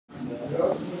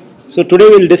So today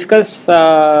we'll discuss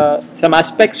some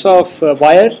aspects of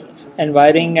wire and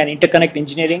wiring and interconnect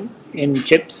engineering in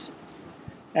chips,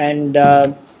 and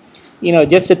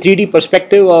just a 3D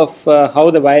perspective of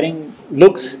how the wiring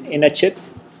looks in a chip,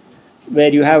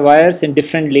 where you have wires in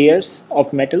different layers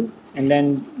of metal, and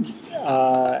then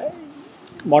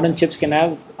modern chips can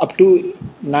have up to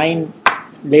 9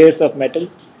 layers of metal,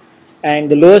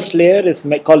 and the lowest layer is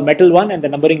called metal 1, and the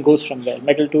numbering goes from there: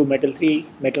 metal 2, metal 3,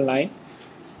 metal 9.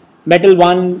 Metal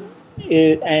 1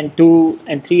 and 2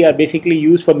 and 3 are basically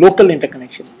used for local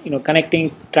interconnection,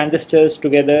 connecting transistors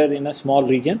together in a small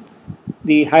region.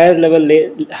 The higher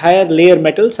layer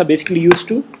metals are basically used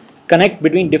to connect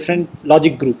between different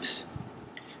logic groups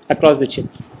across the chip.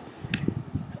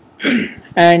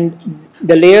 And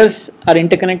the layers are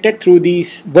interconnected through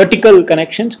these vertical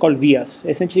connections called vias.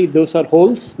 Essentially, those are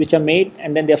holes which are made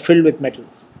and then they are filled with metal,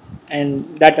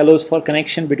 and that allows for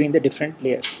connection between the different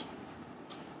layers.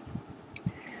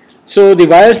 So the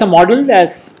wires are modeled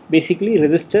as basically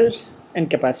resistors and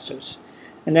capacitors.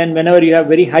 And then whenever you have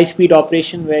very high speed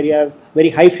operation where you have very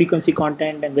high frequency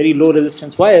content and very low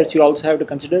resistance wires, you also have to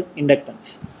consider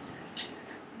inductance.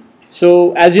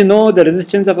 So as you know, the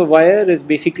resistance of a wire is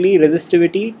basically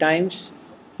resistivity times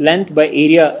length by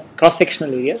area,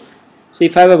 cross-sectional area. So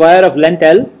if I have a wire of length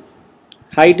L,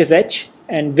 height is h,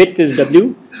 and width is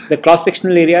w, the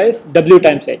cross-sectional area is w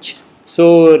times h.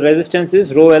 So resistance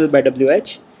is rho L by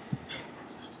wh.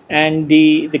 And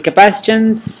the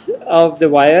capacitance of the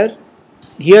wire,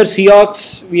 here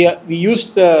Cox, we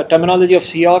used the terminology of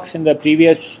Cox in the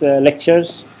previous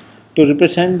lectures to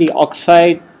represent the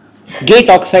gate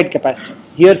oxide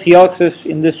capacitance. Here Cox is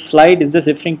in this slide is just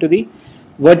referring to the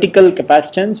vertical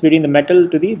capacitance between the metal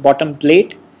to the bottom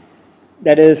plate,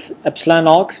 that is epsilon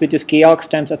ox, which is Kox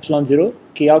times epsilon 0.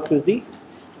 Kox is the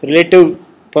relative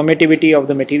permittivity of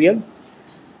the material,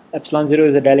 epsilon 0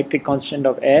 is the dielectric constant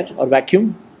of air or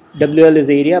vacuum, WL is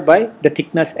the area by the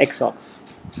thickness Xox.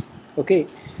 Okay.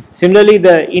 Similarly,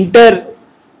 the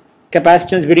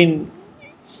intercapacitance between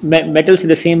metals in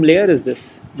the same layer is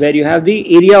this, where you have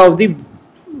the area of the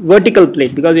vertical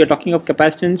plate, because we are talking of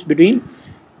capacitance between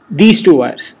these two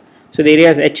wires. So the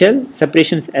area is HL,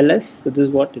 separation is LS. So this is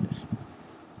what it is.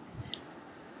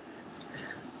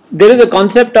 There is a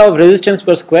concept of resistance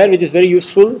per square which is very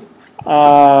useful.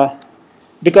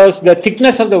 Because the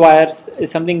thickness of the wires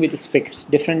is something which is fixed.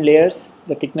 Different layers,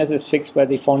 the thickness is fixed by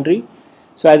the foundry.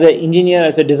 So as an engineer,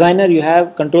 as a designer, you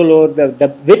have control over the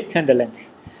widths and the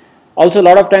lengths. Also, a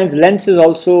lot of times lengths is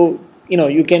also,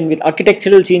 you can, with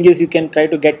architectural changes, you can try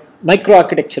to get micro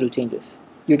architectural changes.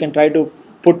 You can try to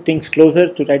put things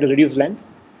closer to try to reduce length.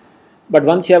 But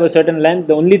once you have a certain length,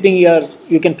 the only thing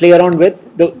you can play around with,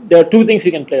 there are two things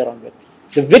you can play around with.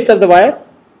 The width of the wire,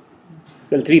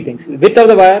 well, three things: the width of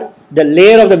the wire, the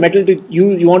layer of the metal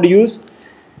you want to use,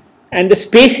 and the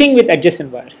spacing with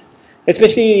adjacent wires.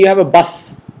 Especially you have a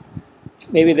bus,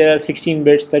 maybe there are 16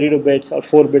 bits, 32 bits or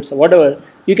 4 bits or whatever,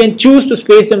 you can choose to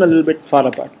space them a little bit far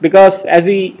apart, because as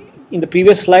in the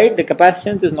previous slide, the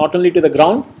capacitance is not only to the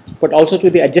ground but also to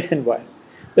the adjacent wire.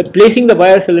 But placing the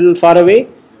wires a little far away,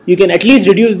 you can at least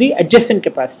reduce the adjacent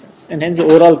capacitance and hence the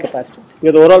overall capacitance,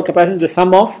 because the overall capacitance is the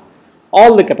sum of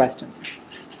all the capacitances.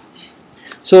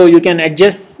 So you can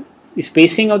adjust the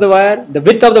spacing of the wire, the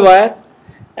width of the wire,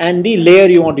 and the layer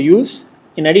you want to use.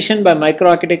 In addition, by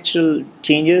microarchitectural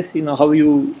changes, how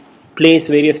you place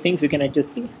various things, you can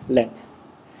adjust the length.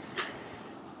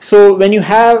 So when you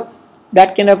have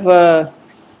that kind of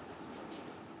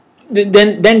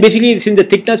then basically, since the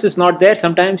thickness is not there,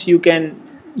 sometimes you can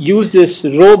use this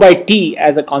rho by T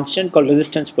as a constant called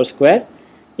resistance per square,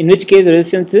 in which case the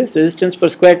resistance is resistance per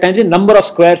square times the number of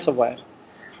squares of wire.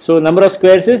 So number of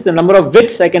squares is the number of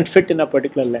widths I can fit in a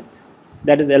particular length.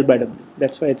 That is L by W.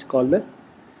 That's why it's called the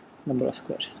number of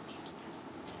squares.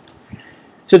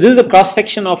 So this is a cross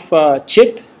section of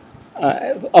chip,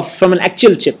 from an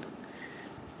actual chip.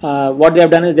 What they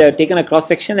have done is they have taken a cross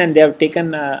section and they have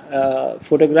taken a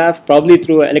photograph, probably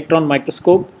through an electron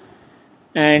microscope,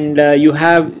 and you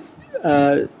have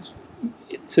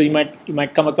so you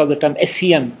might come across the term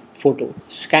SEM photo,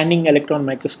 scanning electron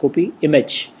microscopy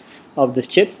image of this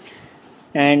chip,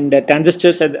 and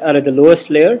transistors are at the lowest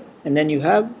layer, and then you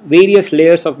have various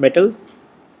layers of metal,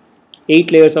 8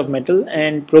 layers of metal,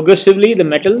 and progressively the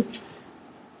metal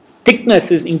thickness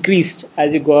is increased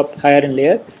as you go up higher in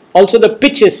layer. Also the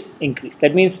pitch is increased.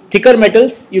 That means thicker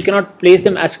metals, you cannot place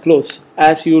them as close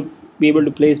as you would be able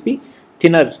to place the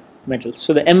thinner metals.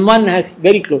 So the M1 has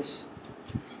very close,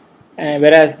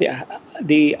 whereas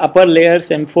the upper layers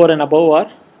M4 and above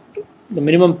are the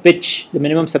minimum pitch, the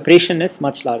minimum separation is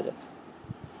much larger.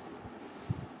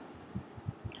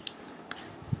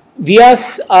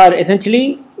 vias are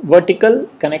essentially vertical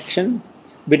connection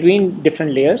between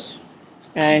different layers,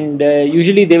 and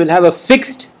usually they will have a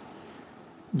fixed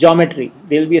geometry.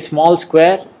 There will be a small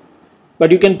square,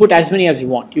 but you can put as many as you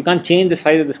want. You can't change the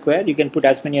size of the square. You can put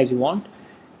as many as you want,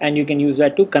 and you can use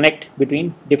that to connect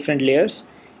between different layers.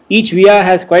 Each via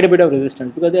has quite a bit of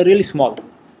resistance because they're really small.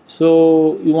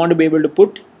 So you want to be able to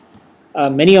put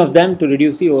many of them to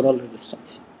reduce the overall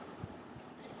resistance.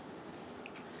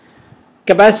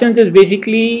 Capacitance is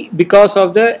basically because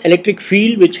of the electric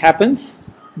field which happens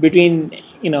between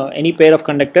any pair of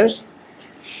conductors,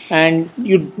 and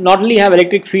you not only have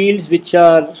electric fields which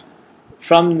are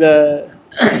from the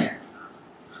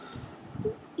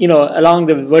along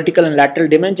the vertical and lateral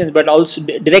dimensions, but also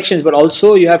directions, but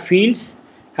also you have fields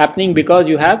happening because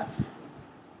you have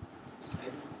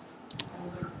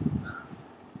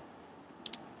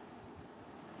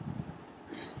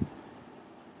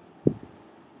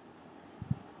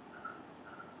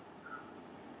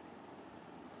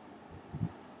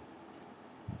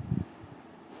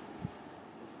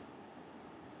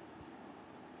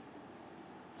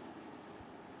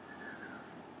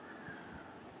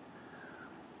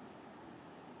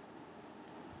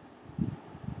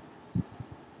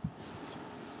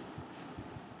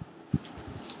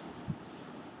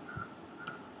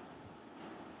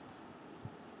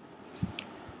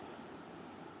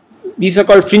these are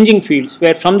called fringing fields,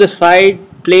 where from the side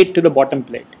plate to the bottom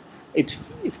plate,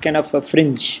 it's kind of a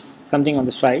fringe, something on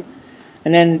the side,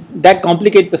 and then that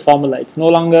complicates the formula. It's no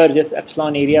longer just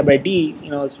epsilon area by d.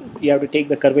 You have to take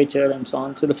the curvature and so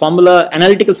on. So the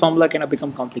analytical formula kind of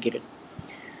become complicated.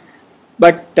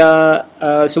 But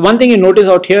so one thing you notice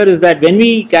out here is that when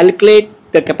we calculate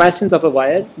the capacitance of a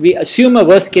wire, we assume a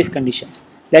worst case condition.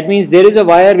 That means there is a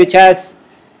wire which has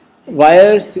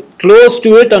wires close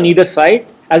to it on either side,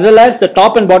 as well as the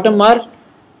top and bottom are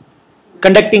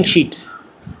conducting sheets.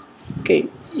 Okay,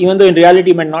 even though in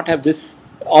reality you might not have this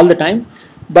all the time,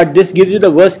 but this gives you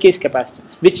the worst case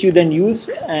capacitance, which you then use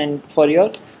and for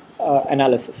your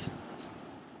analysis.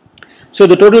 So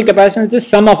the total capacitance is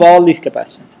sum of all these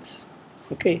capacitances.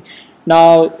 Okay,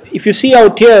 now if you see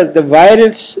out here, the wire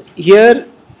is here,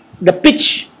 the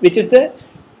pitch, which is the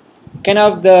kind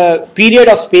of the period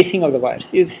of spacing of the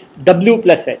wires, is W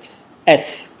plus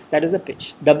S. That is the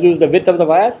pitch. W is the width of the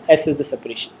wire, S is the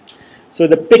separation. So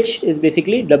the pitch is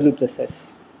basically W plus S.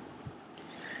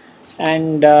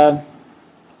 And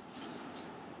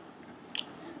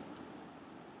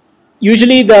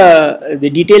usually the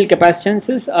detailed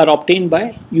capacitances are obtained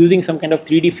by using some kind of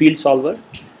 3D field solver,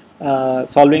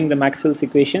 solving the Maxwell's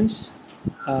equations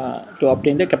to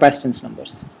obtain the capacitance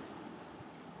numbers.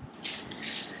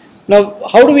 Now,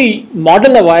 how do we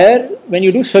model a wire when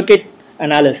you do circuit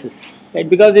analysis? Right,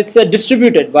 because it's a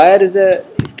distributed wire,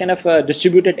 is kind of a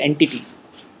distributed entity,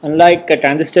 unlike a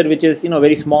transistor, which is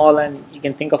very small, and you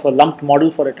can think of a lumped model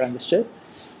for a transistor.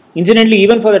 Incidentally,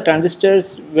 even for the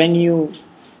transistors, when you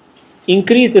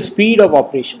increase the speed of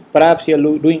operation, perhaps you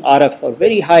are doing RF or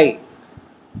very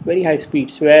high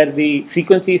speeds where the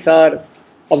frequencies are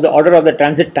of the order of the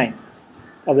transit time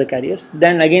of the carriers,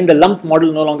 then again the lumped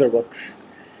model no longer works,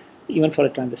 even for a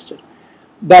transistor.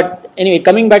 But anyway,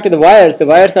 coming back to the wires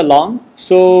are long,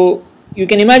 so you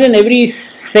can imagine every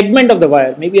segment of the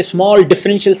wire, maybe a small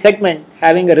differential segment,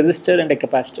 having a resistor and a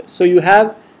capacitor. So you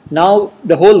have now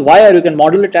the whole wire, you can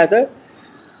model it as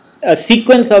a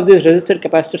sequence of these resistor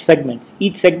capacitor segments.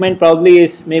 Each segment probably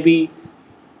is maybe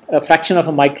a fraction of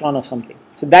a micron or something.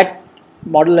 So that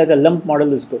model as a lump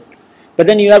model is good. But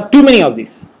then you have too many of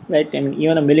these, right? I mean,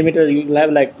 even a millimeter, you will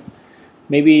have like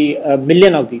maybe a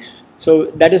million of these. So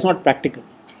that is not practical.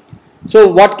 So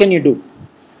what can you do?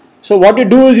 So what you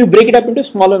do is you break it up into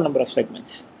smaller number of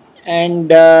segments, and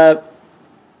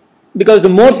because the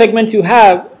more segments you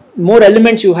have, more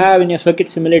elements you have in your circuit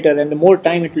simulator, and the more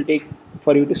time it will take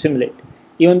for you to simulate,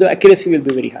 even though accuracy will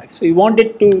be very high. So you want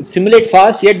it to simulate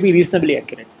fast yet be reasonably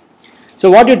accurate.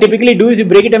 So what you typically do is you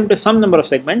break it up into some number of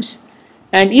segments,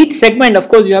 and each segment, of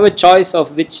course, you have a choice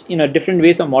of which different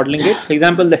ways of modeling it. For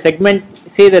example, the segment,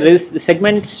 say the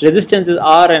segment's resistance is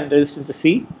R and resistance is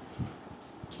C.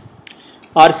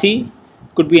 RC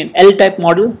could be an L-type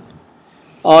model,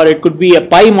 or it could be a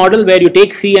pi model where you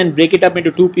take C and break it up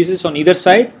into two pieces on either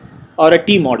side, or a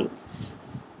T model.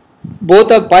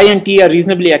 Both of pi and T are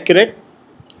reasonably accurate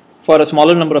for a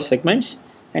smaller number of segments,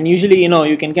 and usually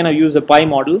you can kind of use a pi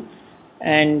model,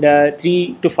 and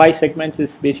 3 to 5 segments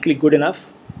is basically good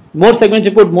enough. More segments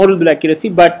you put, more will be accuracy,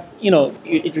 but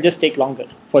it will just take longer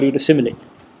for you to simulate.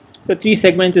 So 3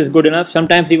 segments is good enough.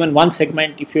 Sometimes even 1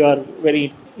 segment if you are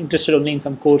very interested only in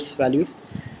some coarse values.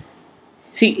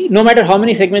 See, no matter how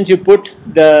many segments you put,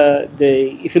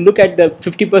 if you look at the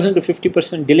 50% to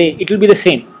 50% delay, it will be the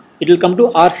same. It will come to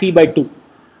RC by 2.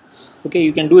 Okay,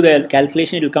 you can do the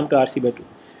calculation, it will come to RC by 2.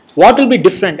 What will be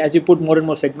different as you put more and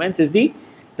more segments is the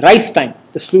rise time,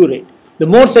 the slew rate. The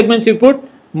more segments you put,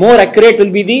 more accurate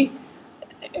will be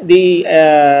the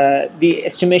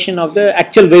estimation of the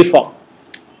actual waveform.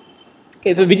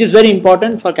 Okay, so which is very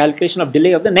important for calculation of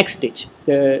delay of the next stage.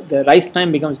 The rise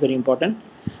time becomes very important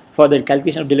for the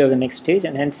calculation of delay of the next stage,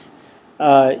 and hence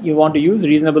you want to use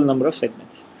reasonable number of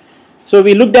segments. So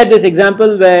we looked at this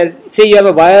example where, say you have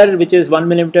a wire which is 1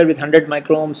 millimeter with 100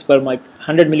 microohms per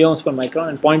 100 milliohms per micron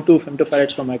and 0.2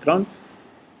 femtofarads per micron.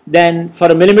 Then for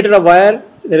a millimeter of wire,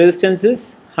 the resistance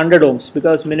is 100 ohms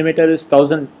because millimeter is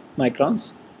 1000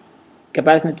 microns,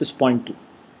 capacitance is 0.2.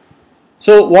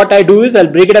 So what I do is I'll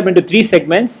break it up into 3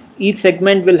 segments. Each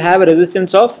segment will have a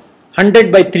resistance of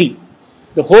 100 by 3.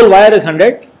 The whole wire is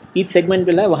 100. Each segment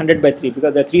will have 100 by 3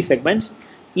 because there are 3 segments.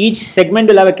 Each segment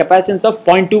will have a capacitance of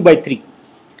 0.2 by 3.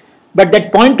 But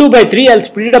that 0.2 by 3, I'll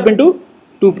split it up into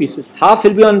 2 pieces. Half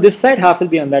will be on this side, half will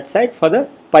be on that side for the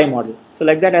pi model. So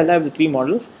like that I'll have the 3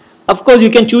 models. Of course, you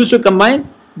can choose to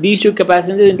combine these 2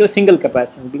 capacitances into a single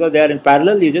capacitance because they are in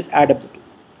parallel, you just add up the 2.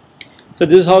 So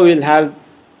this is how we will have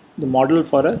the model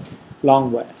for a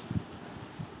long wire.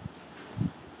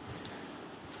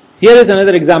 Here is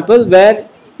another example where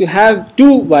you have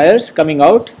 2 wires coming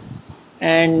out,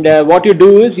 and what you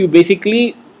do is you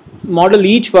basically model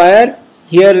each wire.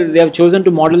 Here they have chosen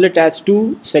to model it as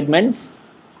 2 segments.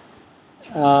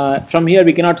 From here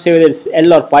we cannot say whether it's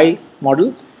L or pi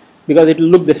model because it will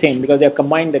look the same because they have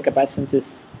combined the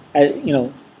capacitances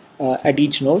at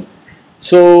each node.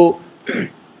 So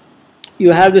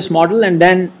you have this model, and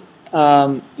then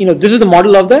this is the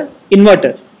model of the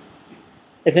inverter.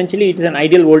 Essentially it is an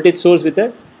ideal voltage source with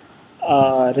a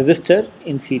resistor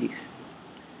in series,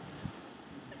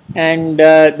 and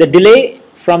the delay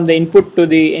from the input to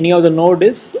any of the node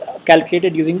is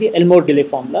calculated using the Elmore delay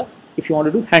formula if you want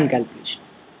to do hand calculation.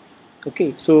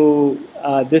 Okay, so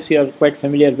this you are quite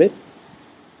familiar with.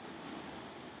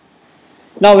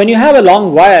 Now when you have a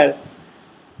long wire,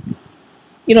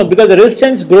 because the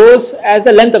resistance grows as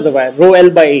the length of the wire, rho L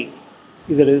by A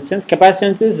is the resistance,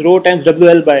 capacitance is rho times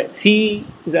WL by C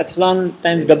is epsilon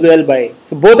times WL by A.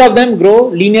 So both of them grow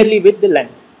linearly with the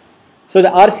length. So the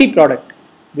RC product,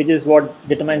 which is what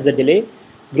determines the delay,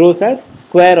 grows as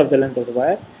square of the length of the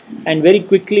wire, and very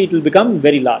quickly it will become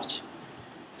very large.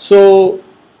 So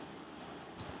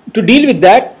to deal with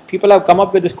that, people have come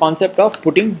up with this concept of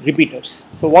putting repeaters.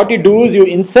 So what you do is you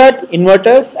insert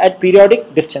inverters at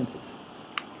periodic distances.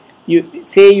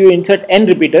 You insert n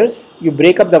repeaters, you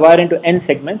break up the wire into n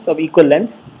segments of equal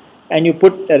lengths, and you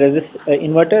put a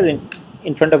inverter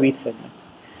in front of each segment.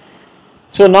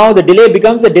 So now the delay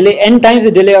becomes the delay n times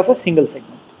the delay of a single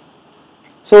segment.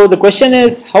 So the question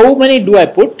is, how many do I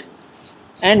put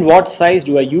and what size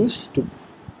do I use to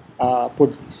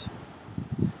put these?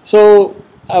 So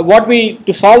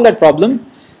to solve that problem,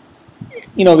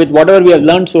 with whatever we have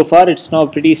learned so far, it's now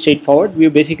pretty straightforward. We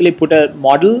basically put a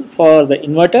model for the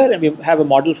inverter and we have a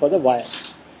model for the wire.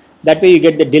 That way you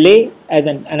get the delay as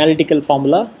an analytical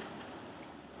formula,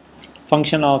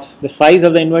 function of the size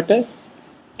of the inverter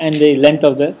and the length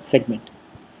of the segment.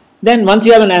 Then once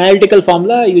you have an analytical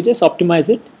formula, you just optimize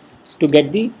it to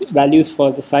get the values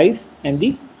for the size and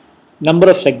the number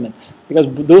of segments, because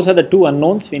those are the 2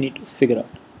 unknowns we need to figure out.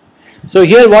 So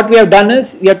here what we have done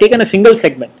is we have taken a single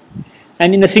segment,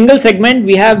 and in a single segment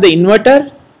we have the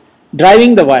inverter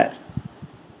driving the wire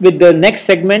with the next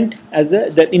segment as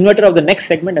the inverter of the next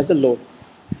segment as the load.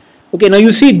 Okay, now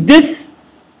you see this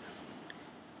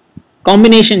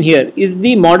combination here is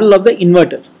the model of the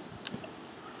inverter.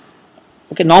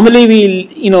 Okay,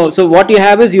 normally so what you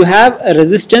have is you have a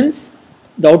resistance,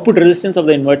 the output resistance of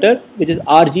the inverter, which is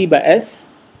Rg by S,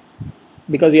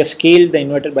 because we have scaled the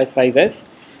inverter by size S.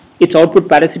 Its output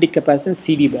parasitic capacitance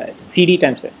CD by S, CD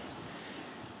times S.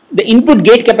 The input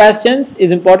gate capacitance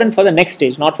is important for the next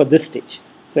stage, not for this stage.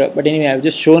 So, but anyway, I have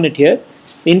just shown it here.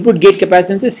 The input gate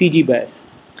capacitance is Cg by S.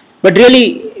 But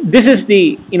really, this is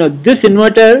this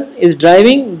inverter is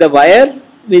driving the wire.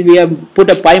 We have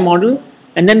put a pi model,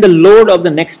 and then the load of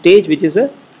the next stage, which is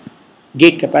a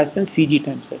gate capacitance Cg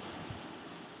times S.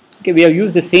 Okay, we have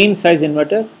used the same size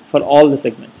inverter for all the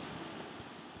segments.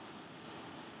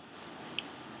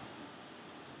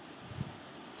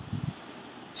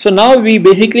 So now we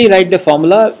basically write the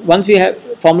formula. Once we have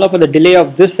formula for the delay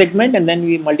of this segment, and then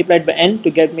we multiply it by n to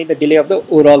get me the delay of the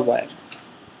overall wire.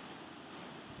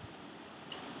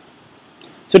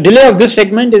 So delay of this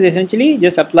segment is essentially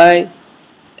just apply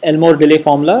Elmore delay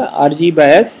formula, Rg by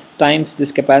S times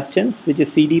this capacitance, which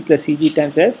is Cd plus Cg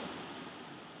times S,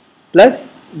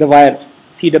 plus the wire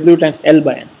Cw times L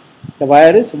by N. The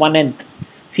wire is 1/nth.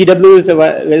 Cw is the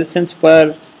resistance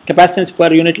per capacitance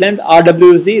per unit length.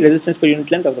 Rw is the resistance per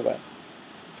unit length of the wire.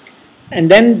 And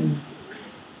then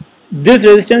this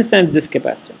resistance times this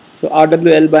capacitance. So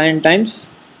RWL by N times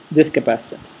this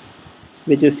capacitance,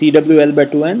 which is CWL by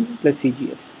 2N plus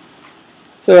CGS.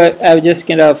 So I have just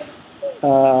kind of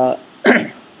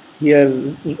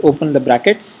here open the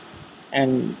brackets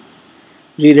and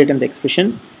rewritten the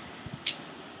expression.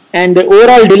 And the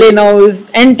overall delay now is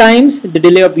N times the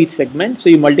delay of each segment. So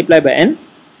you multiply by N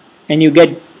and you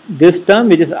get this term,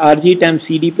 which is Rg times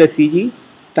Cd plus Cg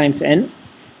times N.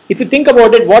 If you think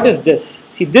about it, what is this?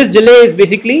 See, this delay is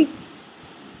basically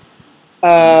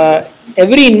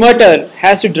every inverter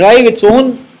has to drive its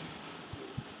own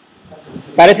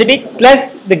parasitic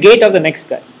plus the gate of the next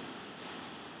guy.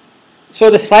 So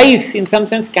the size in some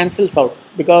sense cancels out,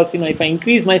 because if I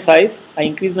increase my size, I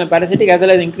increase my parasitic as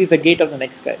well as increase the gate of the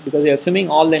next guy, because you're assuming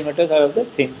all the inverters are of the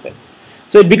same size.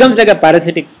 So it becomes like a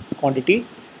parasitic quantity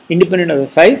independent of the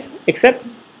size, except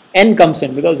N comes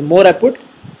in, because the more I put,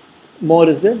 more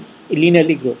is the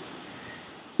linearly grows.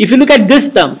 If you look at this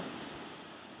term,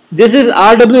 this is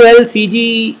RWL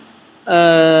CG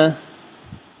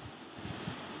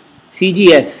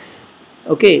CGS.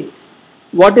 Okay,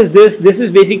 what is this? This is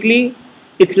basically,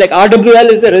 it's like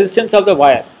RWL is the resistance of the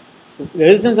wire. The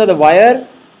resistance of the wire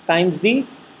times the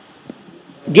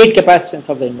gate capacitance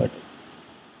of the inverter.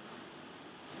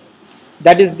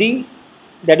 That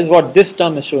is what this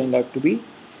term is showing out to be.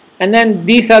 And then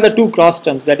these are the two cross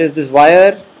terms. That is this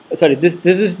wire. Sorry, this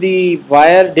is the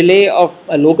wire delay of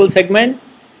a local segment.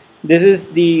 This is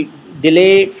the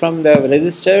delay from the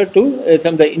resistor to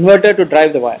from the inverter to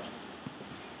drive the wire.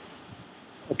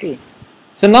 Okay.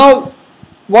 So now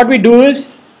what we do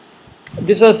is,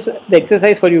 this was the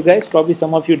exercise for you guys, probably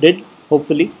some of you did,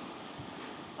 hopefully.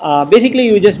 Basically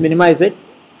you just minimize it.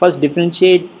 First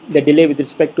differentiate the delay with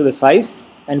respect to the size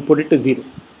and put it to 0.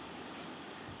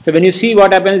 So when you see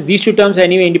what happens, these two terms are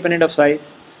anyway independent of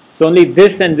size. So only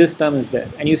this and this term is there.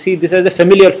 And you see this as the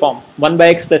familiar form, 1 by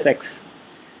x plus x.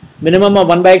 Minimum of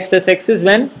 1 by x plus x is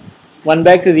when 1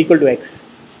 by x is equal to x.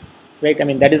 Right? I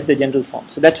mean, that is the general form.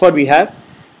 So that's what we have,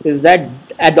 is that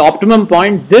at the optimum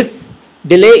point, this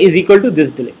delay is equal to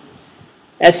this delay.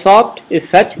 S opt is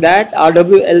such that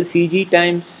RWLCG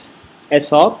times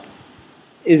S opt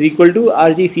is equal to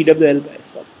RGCWL by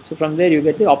S opt. So from there you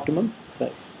get the optimum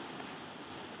size.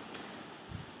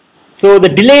 So the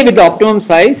delay with the optimum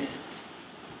size,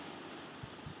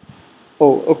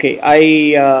 oh okay,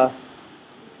 I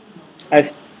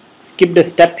skipped a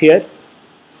step here.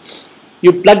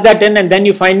 You plug that in and then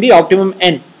you find the optimum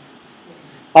N.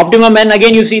 Optimum N,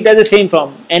 again you see it as the same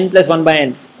form, N plus 1 by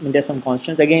N. I mean, there's some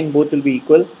constants, again both will be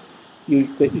equal. You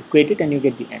equate it and you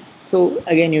get the N. So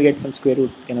again you get some square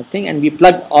root kind of thing, and we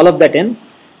plug all of that in.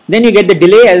 Then you get the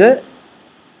delay as a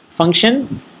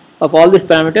function of all these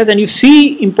parameters, and you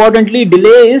see importantly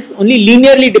delay is only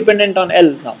linearly dependent on L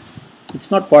now.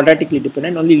 It's not quadratically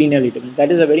dependent, only linearly dependent.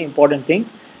 That is a very important thing.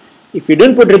 If you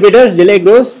didn't put repeaters, delay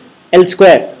grows L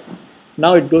square.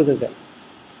 Now it grows as L.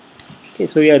 Okay,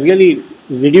 so we have really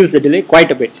reduced the delay quite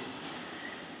a bit.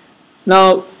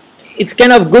 Now it's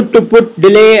kind of good to put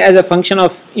delay as a function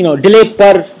of delay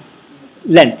per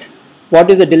length. What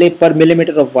is the delay per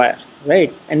millimeter of wire,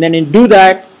 right? And then in do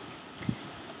that,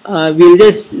 we'll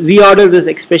just reorder this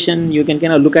expression. You can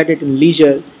kind of look at it in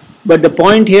leisure, but the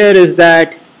point here is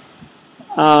that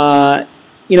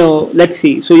let's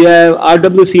see, so you have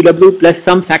RWCW plus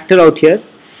some factor out here.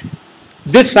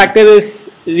 This factor is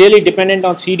really dependent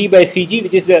on CD by CG,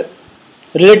 which is the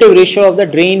relative ratio of the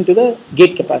drain to the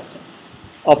gate capacitance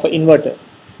of an inverter.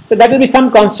 So that will be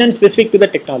some constant specific to the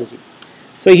technology.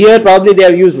 So here probably they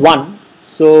have used 1.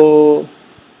 So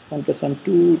 1 plus 1,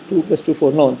 2, 2 plus 2,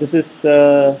 4. No, this is,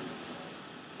 I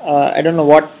don't know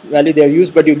what value they have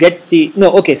used, but you get the,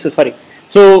 no, okay, so sorry.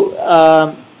 So,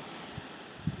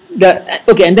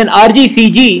 okay, and then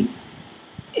RGCG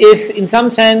is in some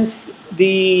sense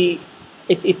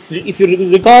it's if you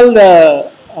recall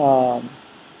the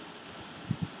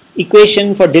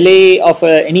equation for delay of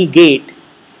any gate,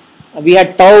 we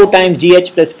had tau times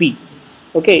GH plus P.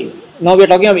 Okay, now we are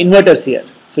talking of inverters here.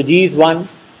 So G is 1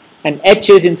 and H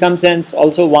is in some sense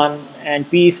also 1 and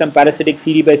P is some parasitic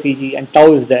CD by CG and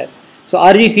tau is there. So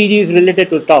RGCG is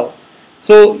related to tau.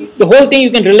 So the whole thing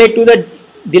you can relate to the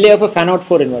delay of a fan out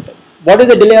 4 inverter. What is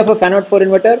the delay of a fan out 4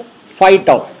 inverter? Phi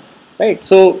tau, right?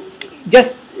 So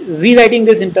just rewriting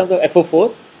this in terms of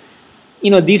FO4,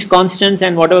 these constants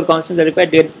and whatever constants are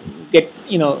required, they get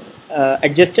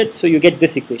adjusted, so you get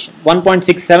this equation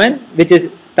 1.67, which is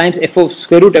times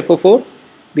square root FO4,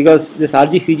 because this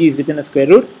RGCG is within a square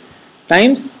root,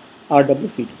 times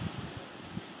RWCD.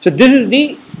 So this is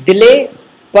the delay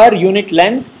per unit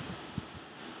length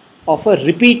of a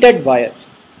repeated wire.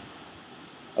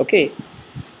 Okay,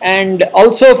 and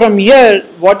also from here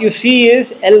what you see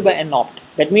is L by N opt.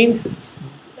 That means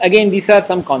again these are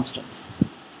some constants.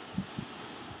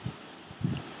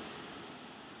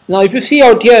 Now if you see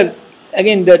out here,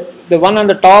 again the one on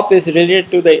the top is related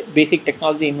to the basic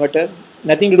technology inverter,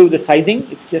 nothing to do with the sizing,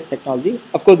 it's just technology.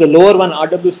 Of course the lower one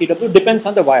RWCW depends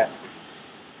on the wire.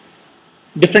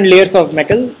 Different layers of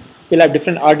metal will have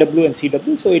different RW and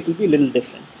CW, so it will be a little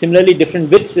different. Similarly, different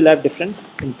widths will have different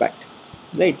impact,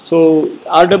 right? So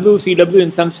RW, CW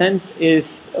in some sense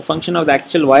is a function of the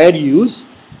actual wire you use.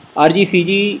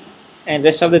 RGCG and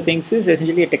rest of the things is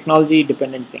essentially a technology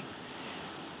dependent thing.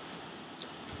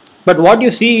 But what you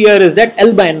see here is that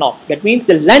L by N opt. That means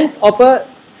the length of a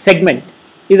segment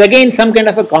is again some kind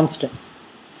of a constant.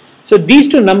 So these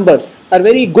two numbers are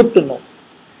very good to know,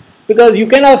 because you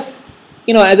kind of,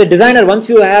 as a designer, once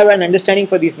you have an understanding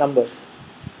for these numbers,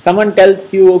 someone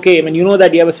tells you, okay, I mean, you know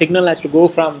that you have a signal has to go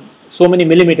from so many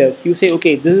millimeters. You say,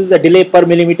 okay, this is the delay per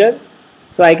millimeter,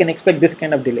 so I can expect this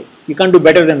kind of delay. You can't do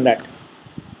better than that.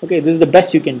 Okay, this is the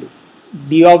best you can do.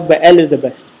 D opt by L is the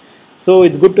best. So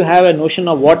it's good to have a notion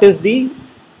of what is the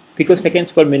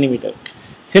picoseconds per millimeter.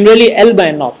 Similarly, L by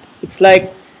N opt. It's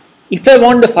like, if I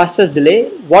want the fastest delay,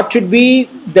 what should be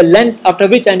the length after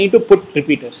which I need to put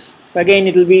repeaters? So again,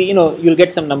 it will be, you'll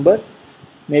get some number,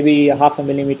 maybe a half a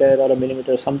millimeter or a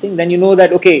millimeter or something. Then you know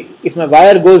that, okay, if my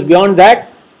wire goes beyond that,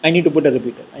 I need to put a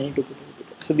repeater.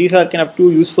 So these are kind of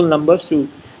two useful numbers to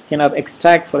kind of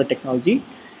extract for a technology.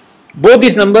 Both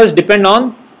these numbers depend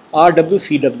on RW,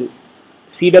 CW.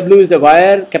 CW is the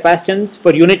wire capacitance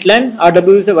per unit length,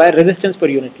 RW is the wire resistance per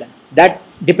unit length. That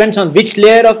depends on which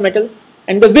layer of metal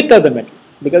and the width of the metal.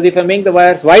 Because if I make the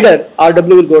wires wider,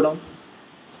 RW will go down,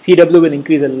 CW will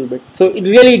increase a little bit. So it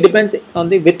really depends on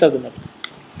the width of the metal.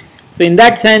 So in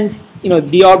that sense,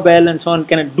 D opt by L and so on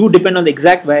do depend on the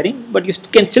exact wiring, but you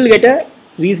can still get a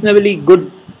reasonably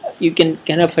good, you can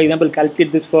kind of, for example,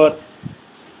 calculate this for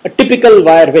a typical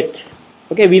wire width.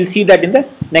 Okay, we'll see that in the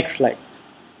next slide.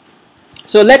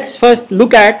 So let's first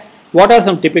look at what are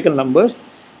some typical numbers.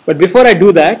 But before I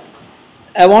do that,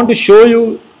 I want to show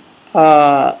you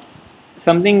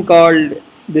something called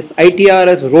this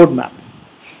ITRS roadmap.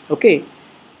 Okay,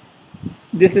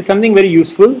 this is something very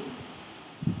useful.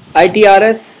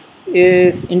 ITRS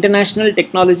is International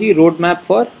Technology Roadmap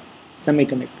for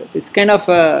Semiconductors. It's kind of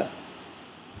a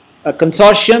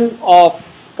consortium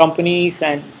of companies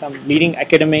and some leading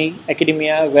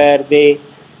academia where they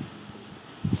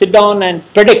sit down and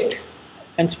predict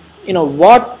and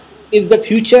what is the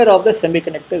future of the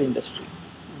semiconductor industry.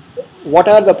 What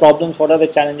are the problems, what are the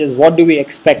challenges, what do we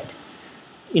expect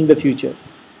in the future.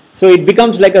 So it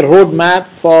becomes like a roadmap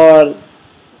for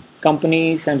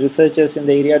companies and researchers in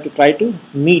the area to try to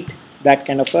meet that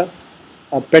kind of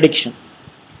a prediction.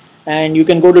 And you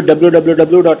can go to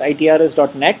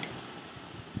www.itrs.net,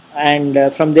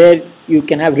 and from there you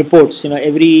can have reports.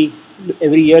 Every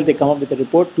year they come up with a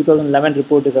report. 2011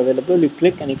 report is available. You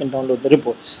click and you can download the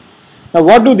reports. Now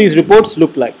what do these reports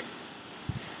look like?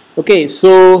 Okay,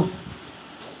 so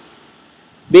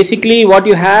basically what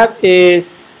you have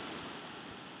is,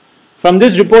 from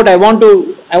this report I want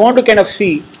to kind of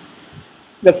see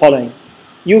the following.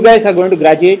 You guys are going to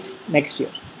graduate next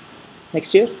year.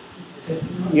 Next year?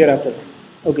 Year after that.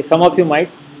 Okay, some of you might,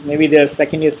 maybe they are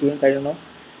second year students, I don't know.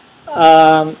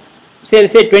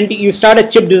 Say 20, you start a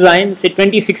chip design, say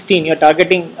 2016, you're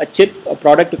targeting a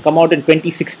product to come out in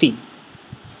 2016.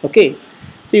 Okay,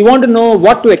 so you want to know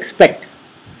what to expect,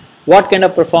 what kind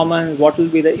of performance, what will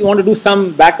be you want to do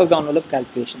some back of the envelope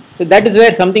calculations. So that is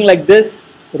where something like this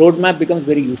roadmap becomes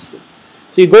very useful.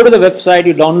 So you go to the website,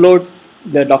 you download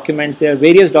the documents. There are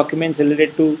various documents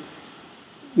related to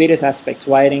various aspects,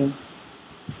 wiring,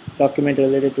 document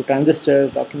related to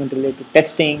transistors, document related to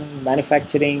testing,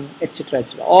 manufacturing, etc.,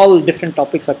 etc. All different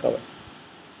topics are covered.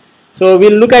 So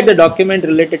we'll look at the document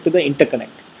related to the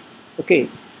interconnect. Okay,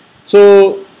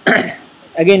 so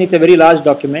again, it's a very large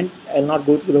document. I'll not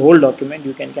go through the whole document.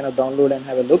 You can kind of download and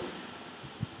have a look.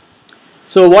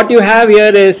 So what you have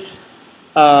here is,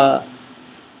 along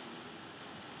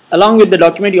with the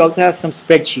document, you also have some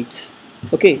spreadsheets.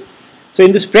 Okay, so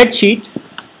in the spreadsheet,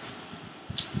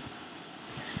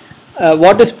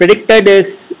 what is predicted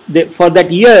is for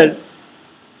that year,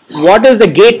 what is the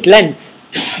gate length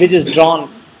which is drawn,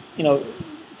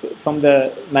 from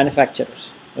the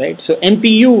manufacturers, right? So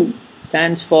MPU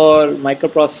stands for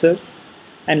microprocessors,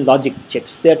 and logic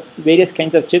chips. There are various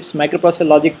kinds of chips. Microprocessor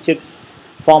logic chips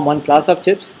form one class of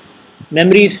chips.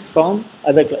 Memories form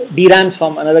other DRAMs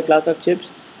form another class of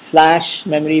chips. Flash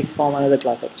memories form another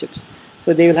class of chips.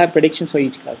 So they will have predictions for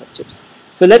each class of chips.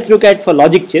 So let's look at for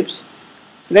logic chips.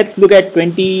 Let's look at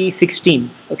 2016.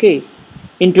 Okay,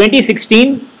 in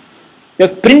 2016, you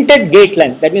have printed gate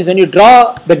length. That means when you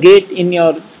draw the gate in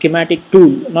your schematic tool,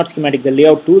 not schematic, the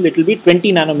layout tool, it will be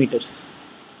 20 nanometers.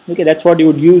 Okay, that's what you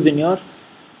would use in your.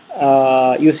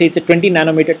 You say it's a 20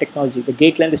 nanometer technology. The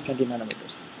gate length is 20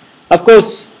 nanometers. Of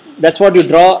course, that's what you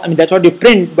draw. I mean, that's what you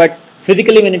print. But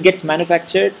physically, when it gets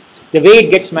manufactured, the way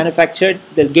it gets manufactured,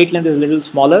 the gate length is a little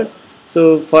smaller.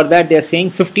 So for that, they are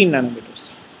saying 15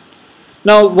 nanometers.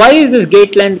 Now, why is this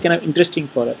gate length kind of interesting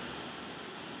for us?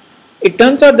 It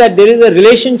turns out that there is a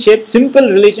relationship, simple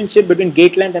relationship between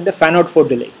gate length and the fan-out 4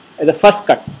 delay. As a first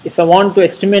cut, if I want to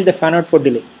estimate the fan-out 4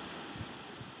 delay,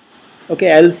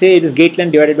 okay, I'll say it is gate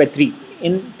length divided by 3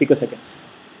 in picoseconds.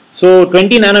 So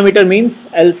 20 nanometer means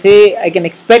I'll say I can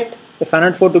expect the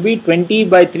fan-out 4 to be 20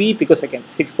 by 3 picoseconds.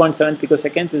 6.7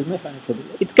 picoseconds is my fan-out 4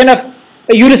 delay. It's kind of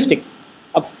a heuristic.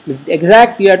 Of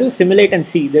exact, you have to simulate and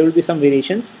see. There will be some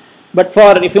variations. But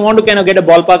for if you want to kind of get a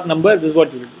ballpark number, this is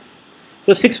what you will do.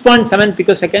 So 6.7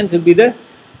 picoseconds will be the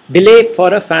delay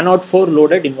for a fan-out 4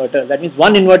 loaded inverter. That means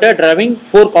one inverter driving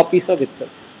 4 copies of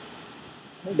itself.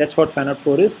 That's what fan-out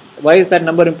 4 is. Why is that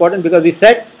number important? Because we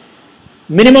said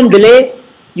minimum delay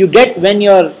you get when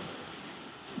your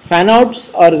fan-outs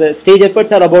or the stage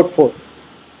efforts are about 4.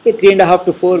 Okay, 3.5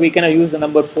 to 4, we can use the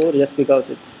number 4 just because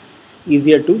it's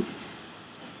easier to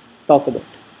talk about.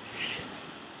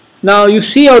 Now you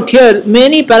see out here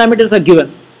many parameters are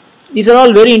given. These are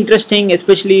all very interesting,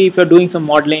 especially if you're doing some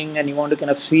modeling and you want to kind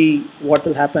of see what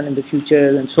will happen in the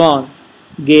future and so on.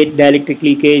 Gate, dielectric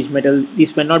leakage, metal,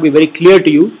 these might not be very clear to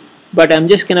you, but I'm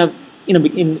just kind of,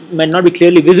 might not be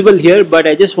clearly visible here, but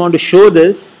I just want to show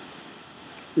this.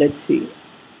 Let's see.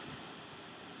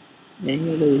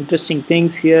 Many other interesting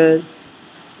things here.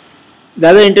 The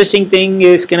other interesting thing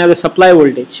is kind of the supply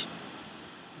voltage.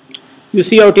 You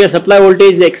see out here supply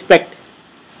voltage they expect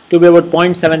to be about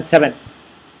 0.77.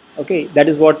 Okay, that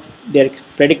is what they are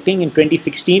predicting in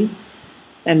 2016.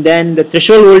 And then the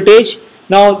threshold voltage.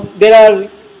 Now there are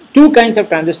two kinds of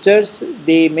transistors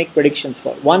they make predictions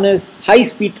for. One is high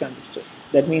speed transistors.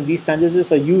 That means these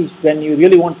transistors are used when you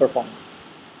really want performance.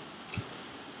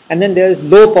 And then there is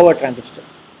low power transistor.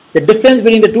 The difference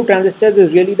between the two transistors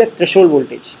is really the threshold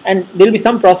voltage. And there will be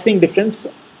some processing difference,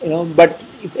 but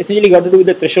it's essentially got to do with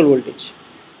the threshold voltage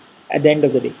at the end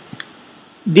of the day.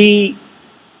 The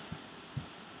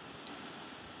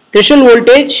threshold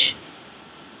voltage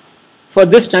for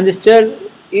this transistor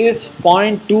is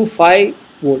 0.25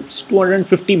 volts,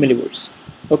 250 millivolts.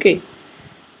 Okay,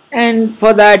 and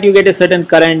for that you get a certain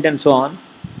current and so on.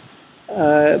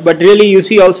 But really you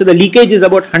see also the leakage is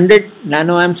about 100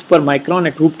 nanoamps per micron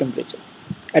at room temperature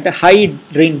at a high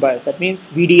drain bias. That means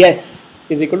VDS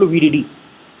is equal to VDD.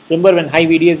 Remember, when high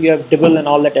VDS you have double and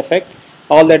all that effect,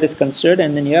 all that is considered,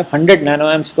 and then you have 100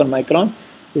 nanoamps per micron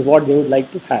is what they would like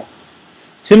to have.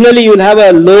 Similarly, you will have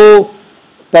a low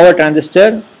power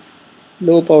transistor,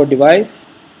 low power device,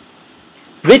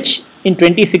 which in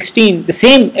 2016 the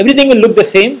same, everything will look the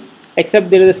same except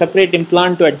there is a separate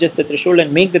implant to adjust the threshold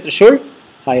and make the threshold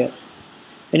higher.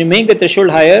 When you make the threshold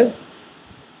higher,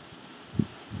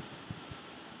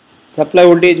 supply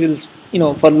voltage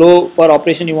will, for low power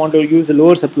operation you want to use a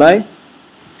lower supply.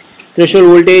 Threshold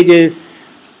voltage is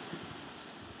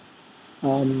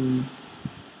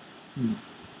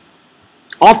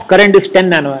off current is 10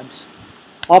 nanoamps.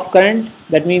 Off current,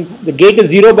 that means the gate is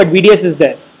 0 but VDS is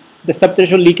there. The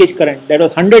subthreshold leakage current, that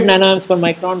was 100 nanoamps per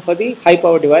micron for the high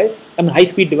power device, high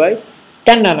speed device,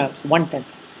 10 nanoamps, 1/10.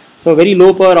 So very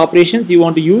low power operations you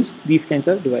want to use these kinds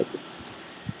of devices.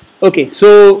 Okay,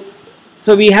 so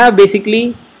we have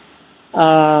basically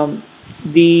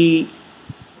the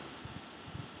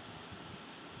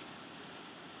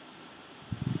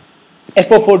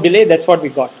FO4 delay, that's what we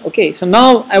got. Okay, so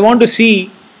now I want to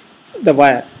see the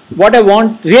wire. What I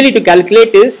want really to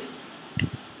calculate is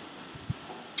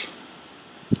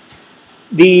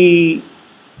the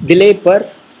delay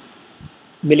per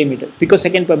millimeter,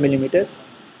 picosecond per millimeter.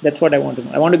 That's what I want to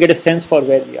know. I want to get a sense for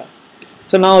where we are.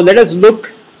 So now let us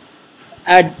look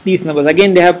at these numbers.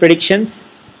 Again, they have predictions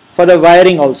for the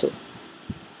wiring also.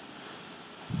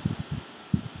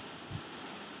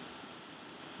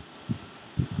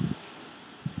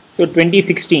 So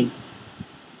 2016.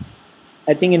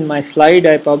 I think in my slide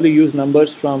I probably use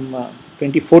numbers from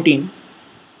 2014.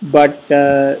 But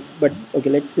okay,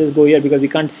 let's just go here because we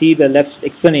can't see the left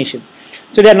explanation.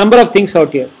 So there are a number of things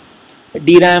out here.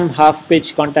 DRAM half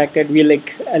pitch contacted.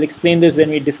 I'll explain this when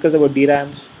we discuss about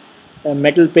DRAMs.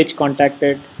 Metal pitch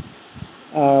contacted,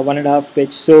 1.5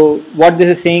 pitch. So what this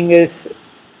is saying is,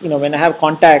 when I have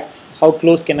contacts, how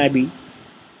close can I be?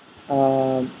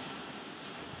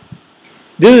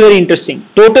 This is very interesting.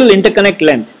 Total interconnect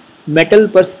length, metal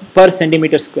per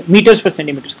centimeter square, meters per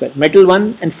centimeter square. Metal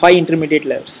 1 and 5 intermediate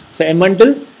layers. So M1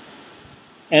 till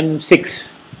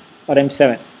M6 or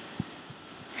M7.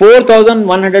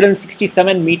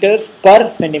 4,167 meters per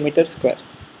centimeter square.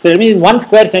 So that means in 1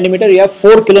 square centimeter you have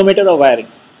 4 kilometers of wiring.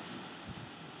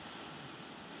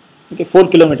 Okay, 4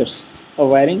 kilometers of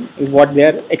wiring is what they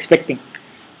are expecting.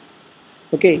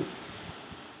 Okay.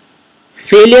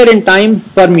 Failure in time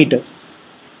per meter.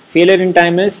 Failure in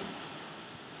time is,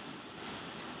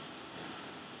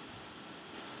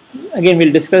 again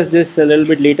we'll discuss this a little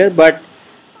bit later, but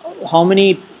how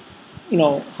many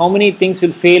things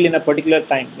will fail in a particular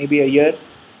time, maybe a year,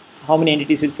 how many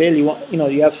entities will fail,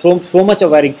 you have so much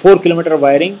of wiring, 4 kilometer of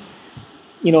wiring,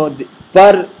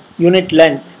 per unit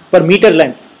length, per meter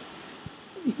length,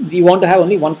 you want to have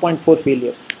only 1.4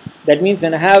 failures. That means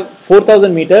when I have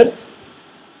 4,000 meters,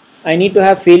 I need to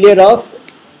have failure of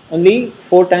only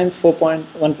 4 times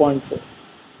 1.4,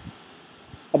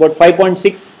 about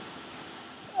 5.6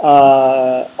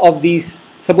 of these.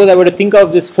 Suppose I were to think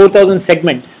of this 4,000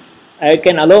 segments, I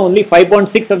can allow only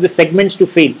 5.6 of the segments to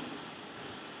fail.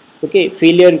 Okay,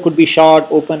 failure could be short,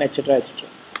 open, etc., etc.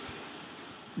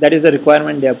 That is the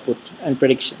requirement they have put, and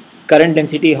prediction. Current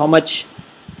density, how much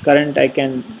current I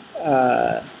can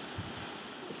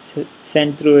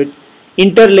send through it.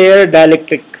 Interlayer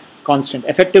dielectric constant,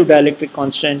 effective dielectric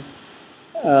constant,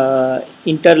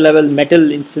 interlevel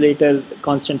metal insulator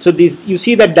constant. So these, you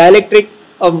see that dielectric,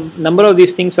 number of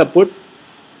these things are put.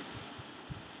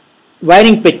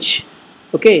 Wiring pitch,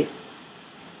 okay,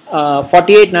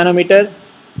 48 nanometer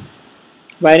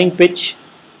wiring pitch.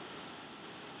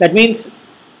 That means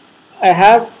I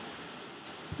have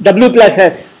W plus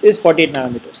S is 48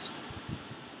 nanometers.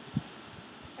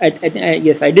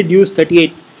 Yes, I did use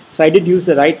 38, so I did use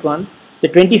the right one. The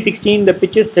 2016, the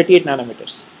pitch is 38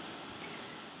 nanometers.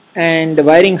 And the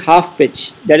wiring half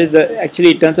pitch, that is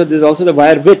actually it turns out this is also the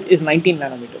wire width is 19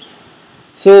 nanometers.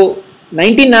 So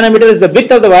 19 nanometers is the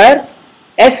width of the wire,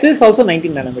 S is also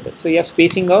 19 nanometers. So you have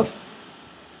spacing of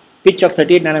pitch of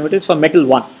 38 nanometers for metal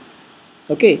 1.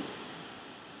 Okay.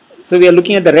 So we are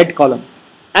looking at the red column.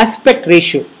 Aspect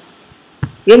ratio.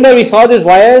 Remember we saw these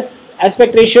wires,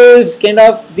 aspect ratio is kind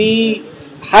of the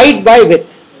height by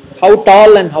width, how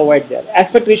tall and how wide they are.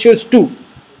 Aspect ratio is 2.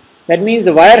 That means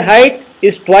the wire height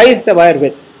is twice the wire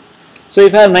width. So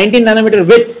if I have 19 nanometer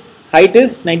width, height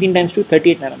is 19 times 2,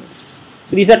 38 nanometers.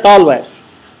 So these are tall wires.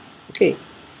 Okay.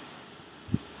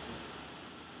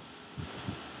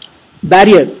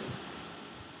 Barrier.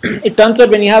 It turns out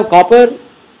when you have copper,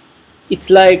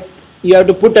 it's like you have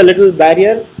to put a little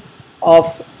barrier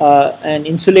of an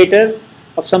insulator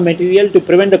of some material to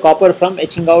prevent the copper from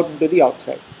etching out into the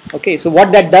outside. Okay, so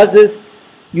what that does is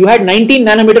you had 19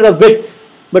 nanometer of width,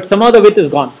 but somehow the width is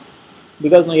gone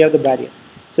because now you have the barrier.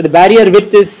 So the barrier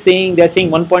width is saying, they are saying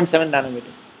 1.7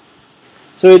 nanometer.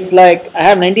 So it's like I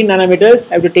have 19 nanometers,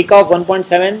 I have to take off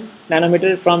 1.7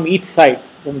 nanometer from each side,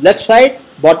 from left side,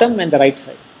 bottom and the right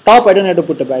side. Top I don't have to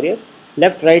put a barrier,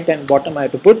 left, right and bottom I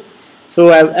have to put.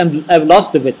 So I've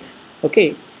lost the width.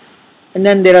 Okay, and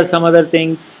then there are some other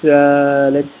things.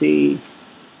 Let's see,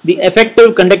 the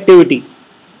effective conductivity,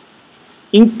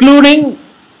 including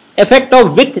effect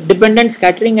of width dependent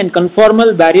scattering and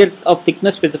conformal barrier of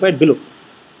thickness specified below.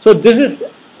 So this is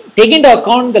taking into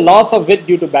account the loss of width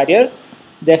due to barrier.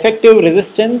 The effective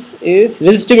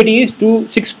resistivity is to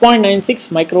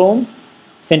 6.96 micro ohm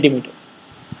centimeter.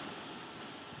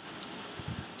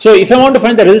 So if I want to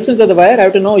find the resistance of the wire, I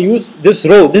have to now use this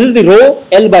rho. This is the rho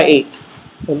L by A.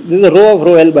 So this is the rho of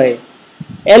rho L by A.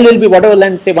 L will be whatever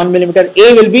length, say 1 millimeter.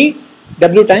 A will be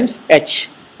W times H.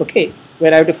 Okay,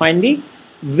 where I have to find the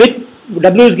width.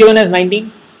 W is given as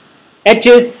 19. H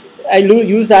is, I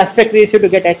use the aspect ratio to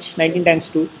get H, 19 times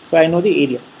 2. So I know the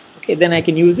area. Okay, then I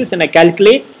can use this and I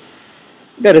calculate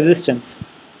the resistance.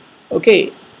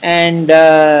 Okay, and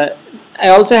I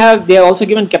also have, they are also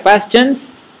given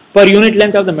capacitance per unit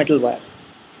length of the metal wire.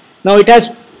 Now it has,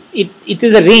 it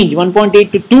is a range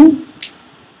 1.8 to 2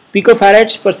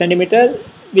 picofarads per centimeter,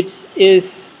 which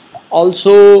is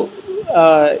also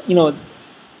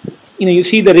you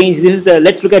see the range. This is the,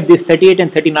 let's look at this 38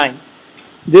 and 39.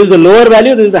 This is the lower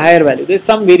value, this is the higher value. There is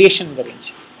some variation in the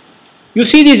range. You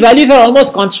see these values are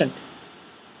almost constant.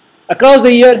 Across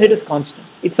the years it is constant.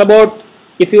 It's about,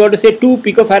 if you were to say 2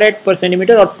 picofarad per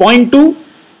centimeter or 0.2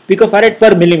 picofarad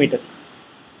per millimeter.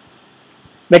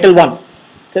 metal 1.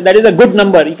 So that is a good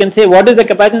number. You can say what is the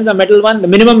capacitance of metal 1? The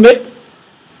minimum width.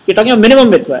 You're talking about minimum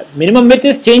width. Where minimum width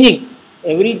is changing.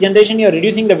 Every generation you are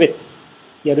reducing the width.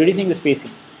 You are reducing the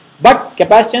spacing. But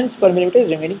capacitance per millimeter is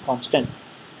remaining constant.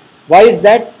 Why is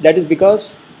that? That is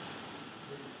because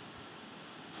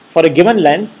for a given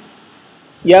length,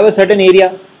 you have a certain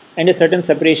area and a certain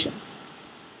separation.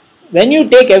 When you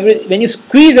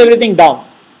squeeze everything down,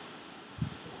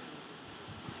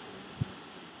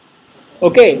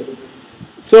 okay,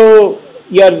 so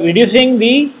you are reducing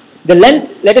the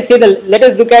length. Let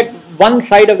us look at one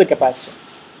side of the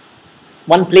capacitance,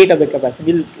 one plate of the capacitance.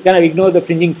 We'll kind of ignore the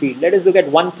fringing field. Let us look at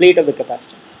one plate of the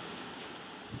capacitance.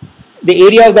 The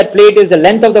area of that plate is the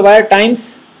length of the wire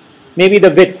times maybe the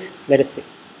width, let us say,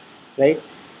 right?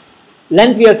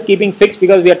 Length we are keeping fixed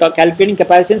because we are calculating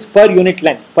capacitance per unit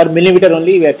length, per millimeter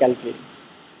only we are calculating.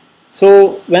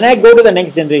 So when I go to the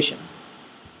next generation,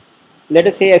 let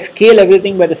us say I scale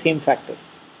everything by the same factor.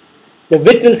 The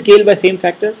width will scale by same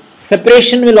factor.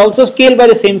 Separation will also scale by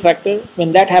the same factor.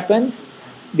 When that happens,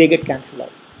 they get cancelled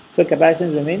out. So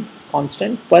capacitance remains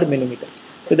constant per millimeter.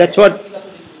 So that's what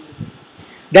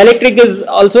dielectric is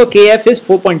also. Kf is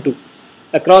 4.2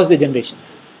 across the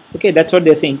generations. Okay, that's what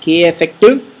they're saying. K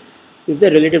effective is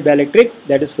the relative dielectric,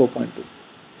 that is 4.2.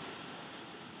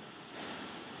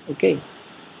 Okay.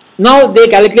 Now they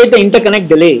calculate the interconnect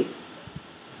delay,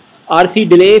 RC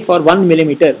delay for 1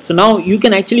 millimeter. So now you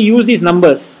can actually use these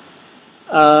numbers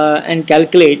and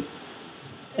calculate,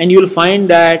 and you will find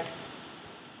that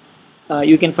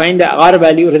you can find the R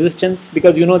value, resistance,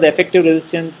 because you know the effective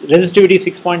resistance, resistivity is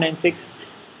 6.96.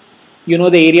 You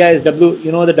know the area is W,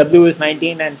 you know the W is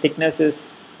 19 and thickness is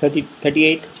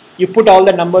 38. You put all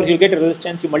the numbers, you get a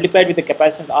resistance, you multiply it with the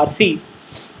capacitance RC,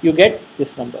 you get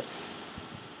this number.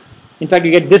 In fact,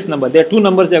 you get this number. There are two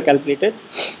numbers they have calculated.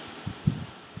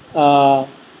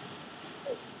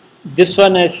 This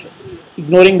one is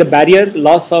ignoring the barrier,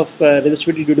 loss of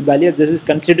resistivity due to barrier. This is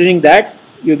considering that,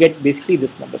 you get basically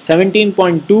this number,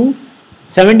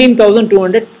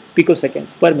 17,200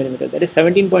 picoseconds per millimeter. That is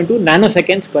 17.2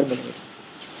 nanoseconds per millimeter.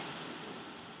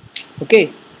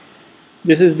 Okay.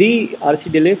 This is the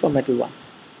RC delay for metal 1.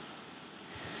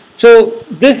 So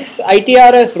this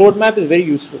ITRS roadmap is very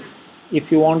useful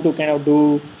if you want to kind of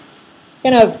do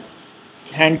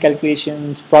hand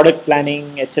calculations, product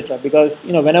planning, etc. Because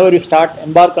whenever you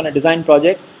embark on a design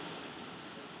project,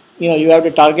 you have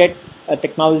to target a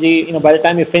technology. By the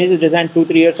time you finish the design,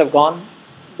 2-3 years have gone.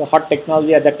 The hot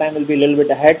technology at that time will be a little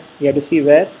bit ahead. You have to see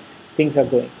where things are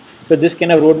going. So this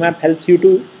kind of roadmap helps you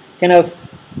to kind of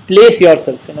place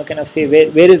yourself, kind of say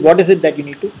what is it that you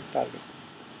need to target.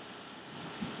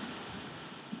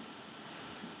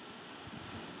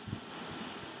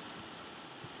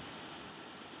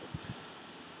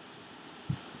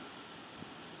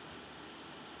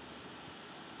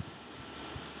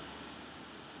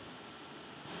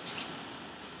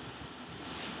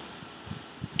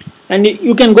 And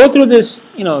you can go through this,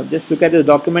 just look at this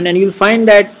document, and you'll find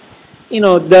that,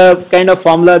 the kind of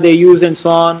formula they use and so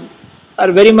on are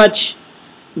very much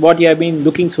what you have been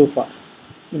looking so far,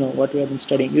 what you have been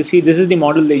studying. You see, this is the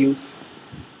model they use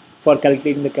for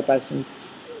calculating the capacitance.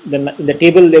 In the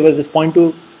table there was this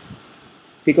 0.2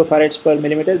 picofarads per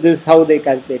millimeter. This is how they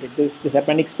calculated. This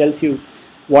appendix tells you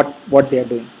what they are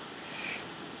doing.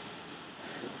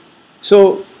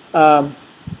 So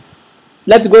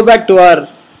let's go back to our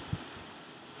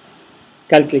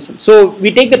calculation. So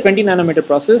we take the 20 nanometer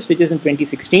process, which is in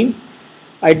 2016.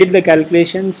 I did the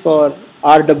calculations for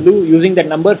RW using that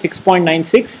number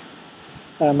 6.96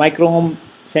 microohm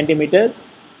centimeter,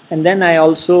 and then I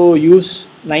also use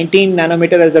 19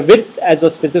 nanometer as the width as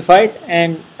was specified,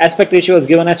 and aspect ratio was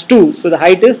given as 2, so the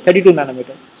height is 32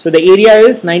 nanometer. So the area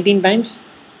is 19 times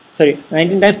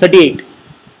 38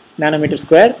 nanometer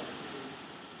square,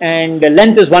 and the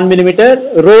length is 1 millimeter,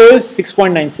 rho is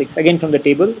 6.96, again from the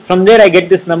table. From there I get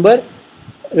this number,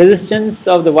 resistance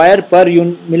of the wire per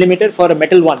millimeter for a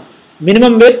metal 1.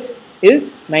 Minimum width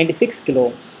is 96 kilo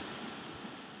ohms.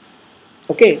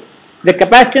 Okay, the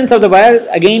capacitance of the wire,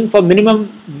 again for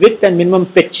minimum width and minimum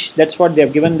pitch, that's what they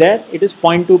have given there. It is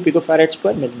 0.2 picofarads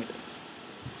per millimeter.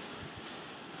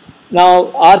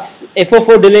 Now our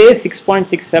FO4 delay is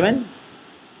 6.67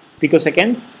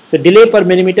 picoseconds. So delay per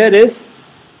millimeter is,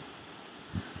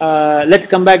 let's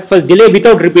come back first, delay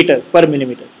without repeater per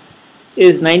millimeter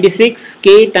is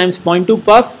 96k times 0.2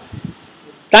 puff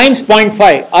times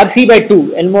 0.5 RC by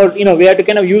 2. Elmore, we have to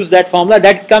kind of use that formula.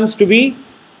 That comes to be,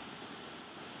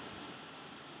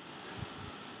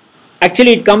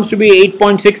 actually it comes to be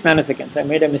 8.6 nanoseconds. I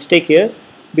made a mistake here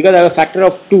because I have a factor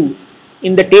of 2.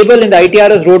 In the table in the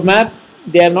ITRS roadmap,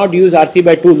 they have not used RC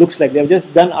by 2, looks like they have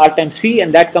just done R times C,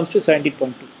 and that comes to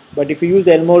 17.2. But if you use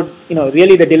the L mode,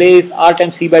 really the delay is R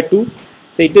times C by 2,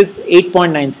 so it is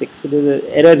 8.96. So there's an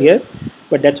error here,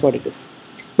 but that's what it is.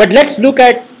 But let's look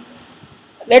at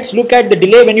the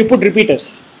delay when you put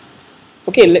repeaters.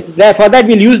 Okay, for that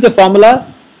we'll use the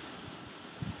formula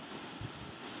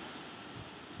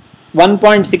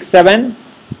 1.67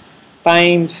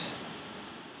 times,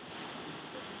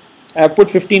 I have put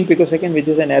 15 picosecond, which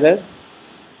is an error.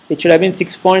 It should have been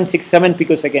 6.67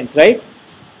 picoseconds, right?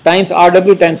 Times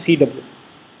RW times CW.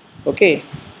 Okay,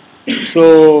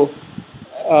 so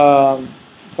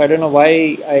I don't know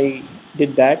why I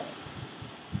did that.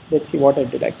 Let's see what I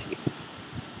did actually.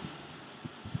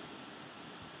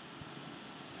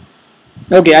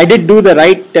 Okay, I did do the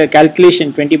right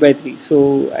calculation, 20 by 3.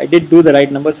 So I did do the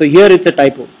right number. So here it's a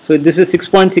typo. So this is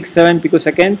 6.67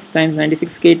 picoseconds times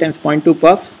 96k times 0.2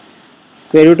 puff.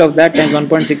 Square root of that times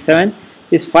 1.67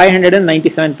 is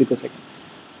 597 picoseconds.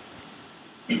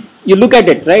 You look at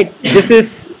it, right? This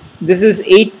is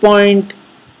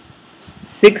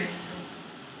 8.6,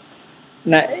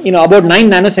 about 9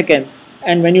 nanoseconds,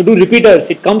 and when you do repeaters,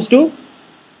 it comes to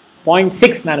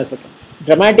 0.6 nanoseconds.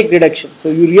 Dramatic reduction. So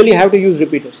you really have to use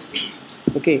repeaters.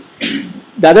 Okay.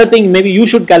 The other thing maybe you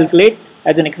should calculate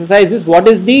as an exercise is what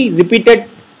is the repeated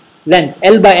length,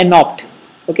 L by N opt.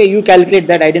 Okay, you calculate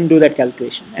that. I didn't do that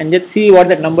calculation, and let's see what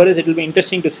that number is. It will be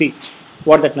interesting to see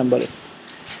what that number is.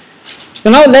 So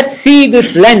now let's see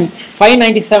this length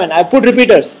 597. I put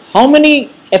repeaters. How many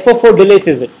FO4 delays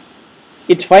is it?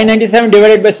 It's 597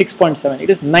 divided by 6.7. It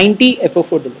is 90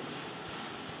 FO4 delays.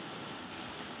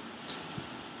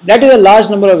 That is a large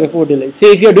number of FO4 delays.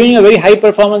 Say if you are doing a very high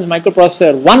performance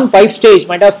microprocessor, one pipe stage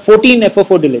might have 14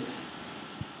 FO4 delays.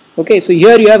 Okay, so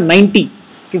here you have 90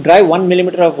 to drive 1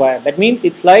 millimeter of wire. That means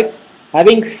it's like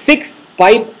having 6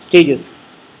 pipe stages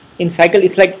in cycle.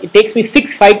 It's like it takes me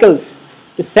 6 cycles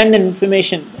to send an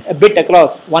information, a bit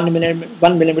across 1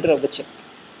 millimeter of the chip.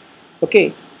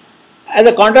 Okay, as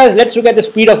a contrast, let's look at the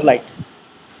speed of light.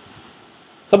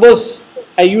 Suppose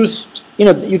I used,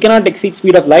 you cannot exceed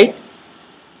speed of light.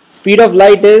 Speed of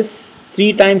light is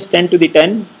 3 times 10 to the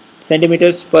 10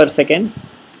 centimeters per second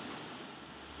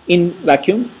in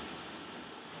vacuum.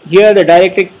 Here the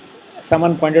dielectric,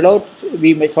 someone pointed out,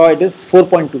 we saw it is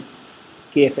 4.2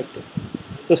 K effective.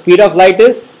 So speed of light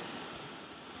is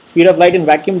speed of light in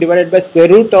vacuum divided by square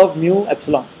root of mu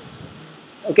epsilon.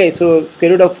 Okay, so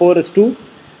square root of 4 is 2.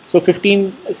 So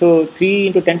 15, so 3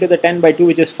 into 10 to the 10 by 2,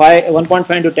 which is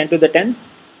 1.5 into 10 to the 10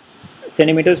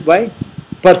 centimeters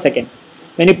per second.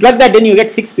 When you plug that in, you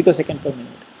get 6 picosecond per minute.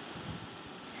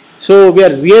 So we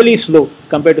are really slow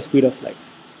compared to speed of light.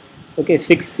 Okay,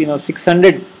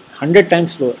 600, 100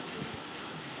 times slower.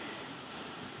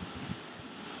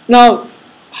 Now,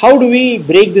 how do we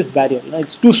break this barrier?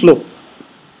 It's too slow.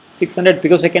 600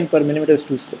 picosecond per millimeter is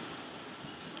too slow.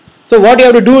 So what you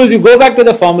have to do is you go back to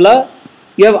the formula.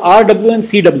 You have RW and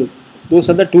CW. Those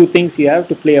are the two things you have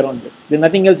to play around with. There's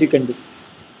nothing else you can do.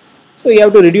 So you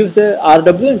have to reduce the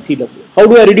RW and CW. How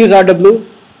do I reduce RW?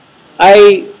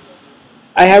 I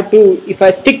have to, if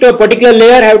I stick to a particular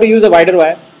layer, I have to use a wider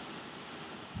wire.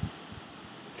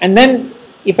 And then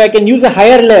if I can use a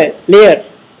higher layer,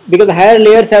 because the higher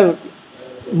layers have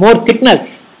more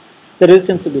thickness, the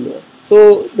resistance will be lower.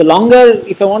 So the longer,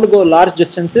 if I want to go large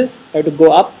distances, I have to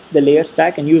go up the layer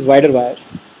stack and use wider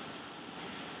wires.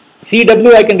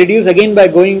 CW I can reduce again by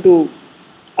going to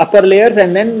upper layers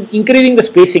and then increasing the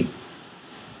spacing.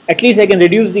 At least I can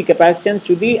reduce the capacitance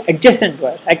to the adjacent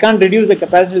wires. I can't reduce the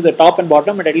capacitance to the top and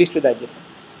bottom, but at least to the adjacent.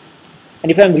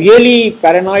 And if I'm really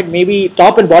paranoid, maybe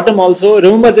top and bottom also.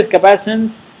 Remember, this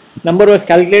capacitance number was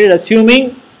calculated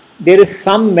assuming there is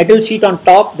some metal sheet on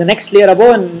top, the next layer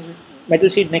above, and metal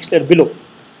sheet next layer below.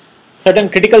 Certain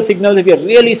critical signals, if you're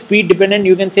really speed dependent,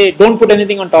 you can say don't put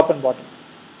anything on top and bottom.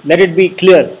 Let it be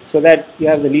clear so that you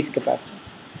have the least capacitance.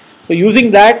 So using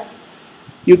that,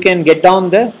 you can get down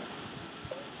the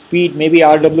speed. Maybe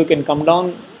RW can come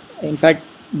down. In fact,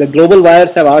 the global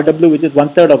wires have RW, which is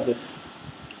 1/3 of this.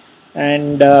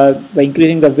 And by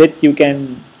increasing the width, you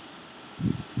can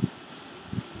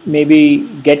maybe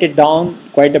get it down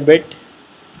quite a bit,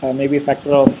 maybe a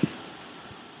factor of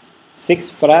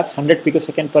 6, perhaps 100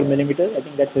 picosecond per millimeter. I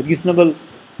think that's a reasonable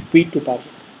speed to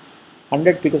target.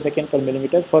 100 picosecond per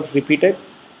millimeter for repeated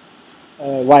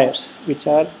wires, which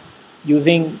are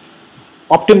using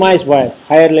optimized wires,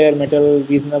 higher layer metal,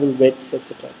 reasonable widths,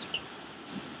 etc.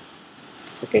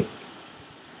 Okay.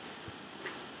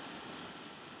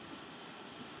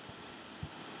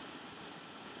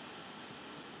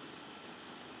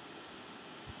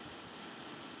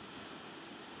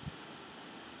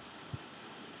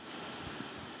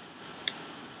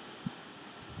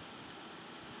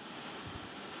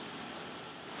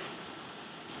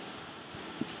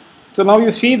 So now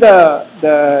you see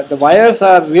the wires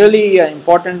are really an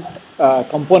important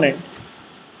component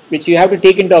which you have to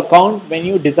take into account when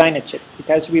you design a chip. It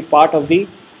has to be part of the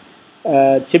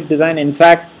chip design. In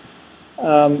fact,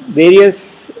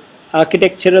 various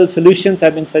architectural solutions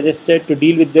have been suggested to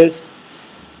deal with this.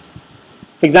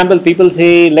 For example, people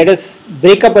say, let us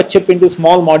break up a chip into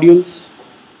small modules.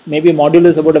 Maybe a module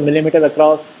is about 1 millimeter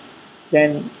across.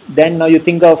 Then now you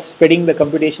think of spreading the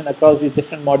computation across these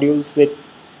different modules with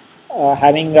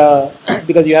having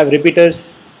because you have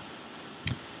repeaters.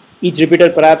 Each repeater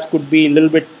perhaps could be a little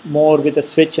bit more with a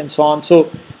switch and so on. So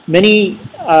many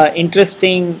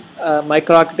interesting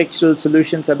microarchitectural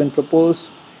solutions have been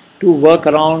proposed to work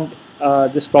around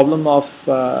this problem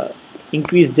of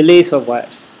increased delays of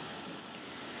wires.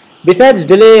 Besides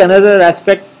delay, another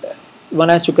aspect one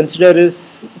has to consider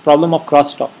is the problem of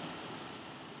crosstalk,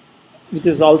 which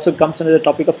is also comes under the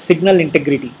topic of signal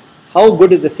integrity. How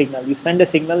good is the signal? You send a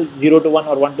signal 0 to 1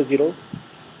 or 1 to 0.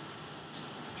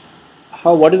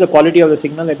 What is the quality of the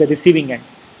signal at the receiving end?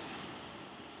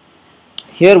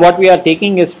 Here what we are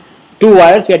taking is two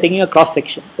wires, we are taking a cross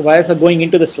section. The wires are going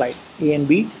into the slide, A and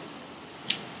B.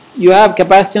 You have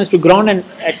capacitance to ground and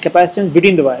capacitance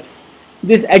between the wires.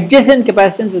 This adjacent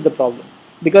capacitance is the problem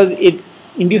because it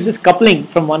induces coupling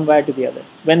from one wire to the other.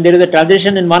 When there is a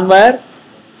transition in one wire,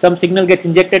 some signal gets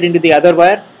injected into the other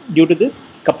wire due to this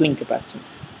coupling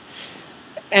capacitance.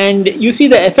 And you see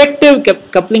the effective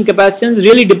coupling capacitance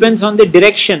really depends on the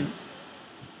direction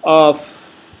of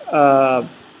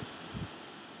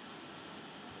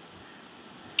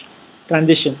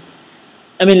transition.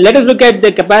 I mean, let us look at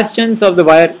the capacitance of the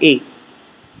wire A.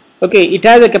 Okay, it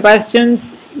has a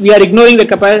capacitance, we are ignoring the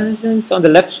capacitance on the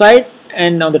left side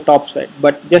and on the top side,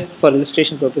 but just for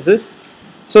illustration purposes.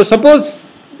 So suppose,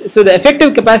 so the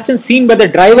effective capacitance seen by the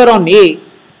driver on A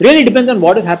really depends on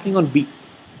what is happening on B.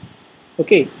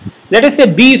 Okay, let us say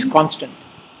B is constant.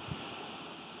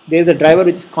 There is a driver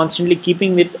which is constantly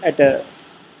keeping it at a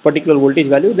particular voltage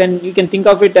value, then you can think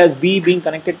of it as B being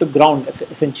connected to ground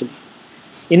essentially.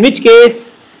 In which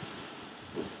case,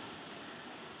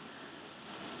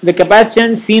 the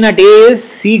capacitance seen at A is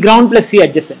C ground plus C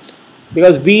adjacent,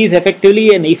 because B is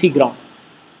effectively an AC ground.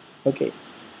 Okay,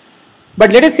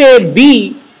 but let us say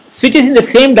B switches in the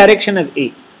same direction as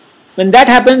A. When that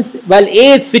happens, while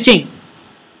A is switching,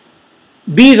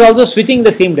 B is also switching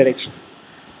the same direction.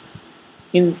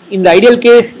 In the ideal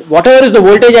case, whatever is the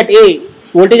voltage at A,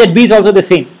 voltage at B is also the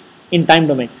same in time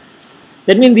domain.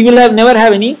 That means you will never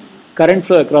have any current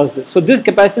flow across this. So this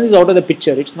capacitance is out of the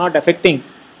picture. It's not affecting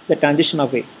the transition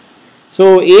of A.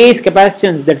 So A's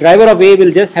capacitance, the driver of A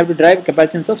will just have to drive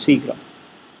capacitance of C ground.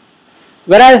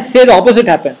 Whereas say the opposite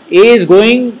happens, A is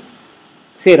going,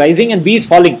 say rising and B is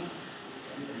falling,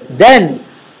 then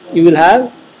you will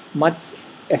have much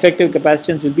effective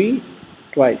capacitance will be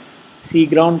twice, C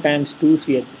ground times 2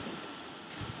 C adjacent.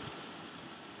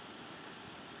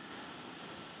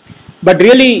 But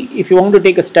really, if you want to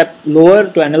take a step lower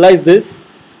to analyze this,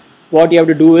 what you have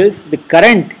to do is the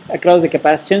current across the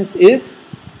capacitance is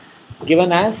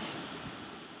given as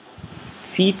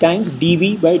C times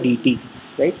dV by dt,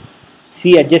 right?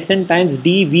 C adjacent times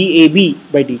dVAB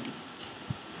by dt.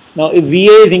 Now, if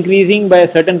VA is increasing by a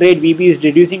certain rate, VB is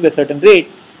reducing by a certain rate,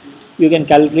 you can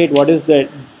calculate what is the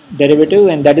derivative,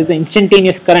 and that is the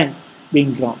instantaneous current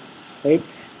being drawn, right?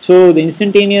 So the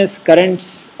instantaneous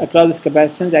currents across this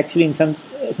capacitance actually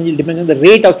essentially depends on the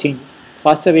rate of changes.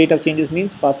 Faster rate of changes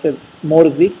means faster, more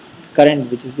is the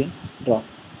current which is being drawn.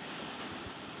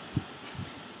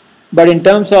 But in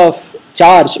terms of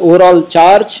charge, overall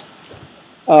charge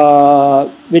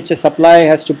which a supply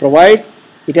has to provide,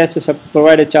 it has to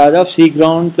provide a charge of C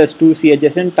ground plus 2 C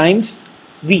adjacent times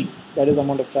V. That is the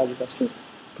amount of charge it has to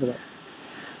provide.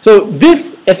 So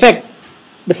this effect,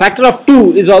 the factor of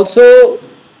 2 is also,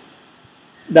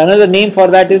 the another name for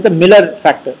that is the Miller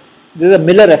factor. This is a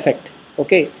Miller effect.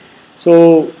 Okay,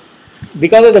 so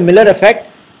because of the Miller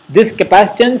effect, this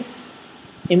capacitance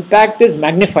impact is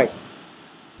magnified.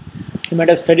 You might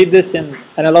have studied this in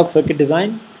analog circuit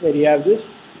design, where you have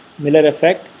this Miller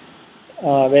effect,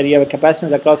 where you have a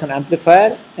capacitance across an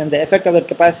amplifier, and the effect of that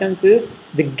capacitance is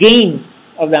the gain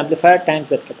of the amplifier times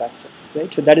that capacitance,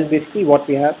 right? So that is basically what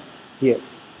we have here.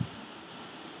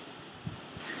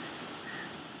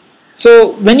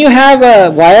 So when you have a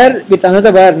wire with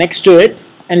another wire next to it,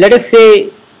 and let us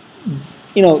say,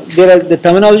 you know, there are the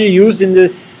terminology used in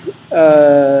this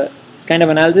kind of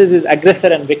analysis is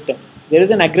aggressor and victim. There is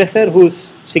an aggressor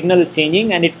whose signal is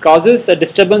changing and it causes a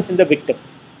disturbance in the victim.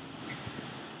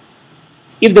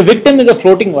 If the victim is a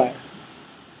floating wire,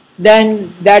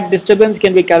 then that disturbance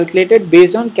can be calculated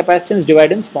based on capacitance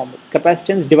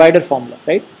divider formula,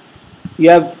 right? You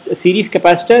have a series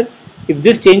capacitor. If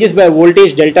this changes by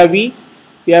voltage delta V,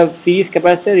 you have series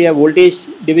capacitor, you have voltage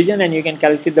division, and you can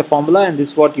calculate the formula, and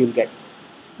this is what you'll get.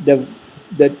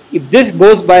 If this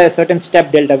goes by a certain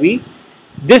step delta V,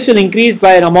 this will increase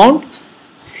by an amount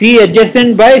C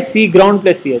adjacent by C ground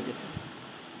plus C adjacent.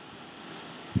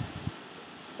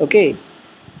 Okay,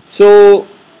 so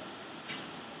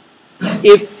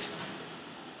if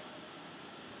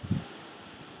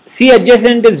C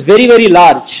adjacent is very, very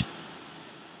large,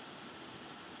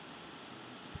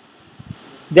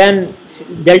 then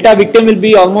delta victim will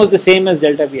be almost the same as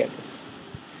delta V adjacent.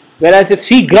 Whereas if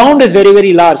C ground is very,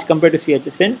 very large compared to C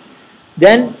adjacent,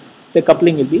 then the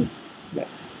coupling will be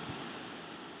less.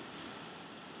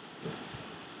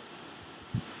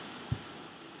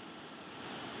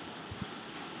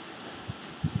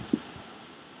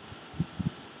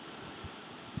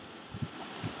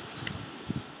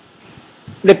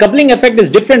 The coupling effect is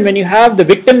different when you have the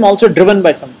victim also driven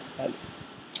by some value.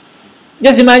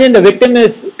 Just imagine the victim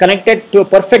is connected to a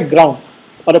perfect ground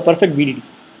or a perfect VDD.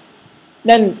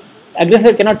 Then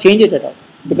aggressor cannot change it at all,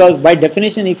 because by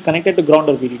definition he is connected to ground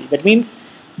or VDD. That means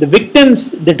the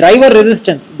victim's, the driver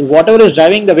resistance, whatever is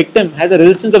driving the victim has a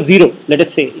resistance of 0, let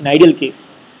us say in ideal case.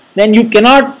 Then you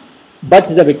cannot budge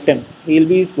the victim. He will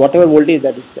be whatever voltage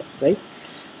that is there, right?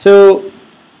 So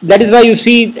that is why you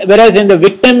see, whereas when the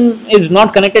victim is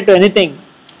not connected to anything,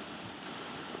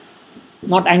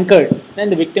 not anchored,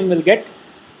 then the victim will get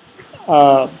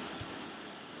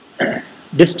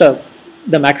disturbed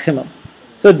the maximum.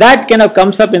 So that kind of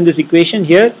comes up in this equation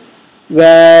here,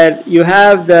 where you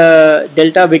have the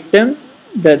delta victim,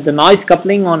 the noise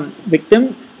coupling on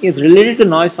victim is related to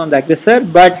noise on the aggressor,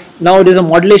 but now it is a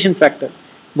modulation factor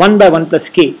 1 by 1 plus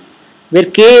k, where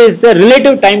k is the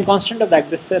relative time constant of the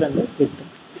aggressor and the victim.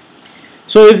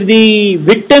 So if the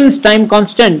victim's time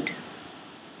constant,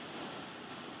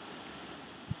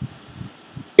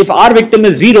 if R victim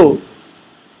is 0,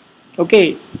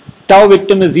 okay, tau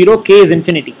victim is 0, k is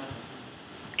infinity.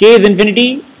 K is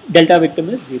infinity, delta victim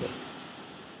is 0.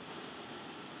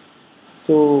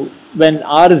 So when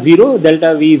R is 0,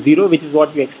 delta V is 0, which is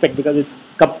what we expect, because it's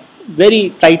very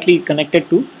tightly connected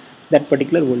to that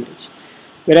particular voltage.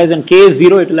 Whereas when k is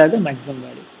 0, it will have the maximum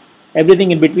value.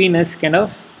 Everything in between is kind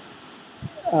of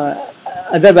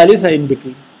other values are in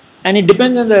between, and it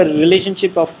depends on the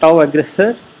relationship of tau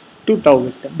aggressor to tau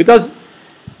victim, because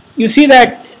you see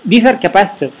that these are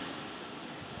capacitors,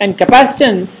 and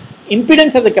capacitance,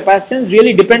 impedance of the capacitance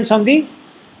really depends on the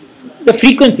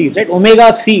frequencies, right?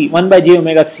 Omega c, 1 by j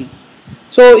omega c.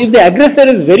 So if the aggressor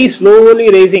is very slowly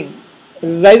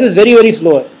rises very, very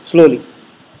slowly,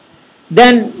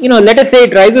 then let us say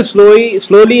it rises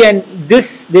slowly, and there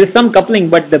is some coupling,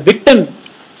 but the victim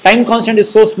time constant is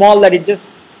so small that it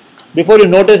just, before you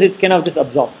notice, it's kind of just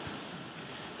absorbed.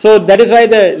 So that is why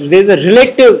there is a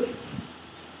relative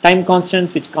time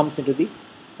constants which comes into the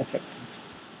effect.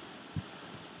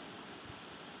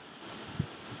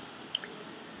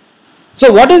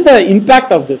 So what is the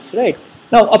impact of this, right?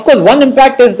 Now, of course, one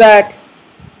impact is that,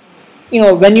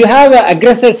 when you have an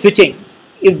aggressor switching,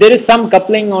 if there is some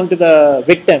coupling onto the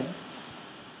victim,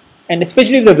 and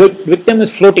especially if the victim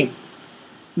is floating,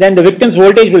 then the victim's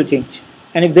voltage will change.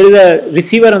 And if there is a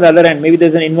receiver on the other end, maybe there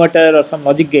is an inverter or some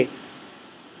logic gate,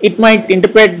 it might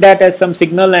interpret that as some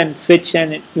signal and switch,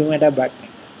 and you might have bad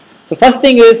things. So first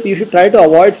thing is, you should try to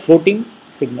avoid floating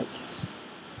signals,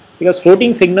 because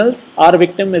floating signals, R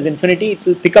victim is infinity, it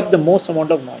will pick up the most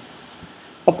amount of noise.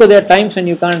 Of course, there are times when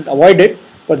you can't avoid it,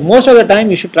 but most of the time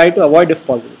you should try to avoid if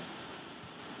possible,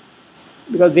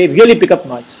 because they really pick up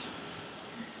noise.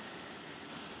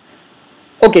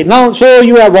 Okay, now so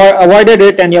you have avoided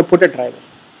it and you have put a driver,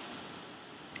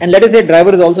 and let us say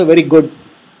driver is also very good.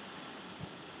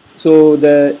 So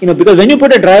because when you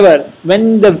put a driver,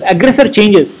 when the aggressor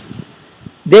changes,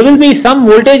 there will be some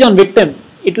voltage on victim.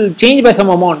 It will change by some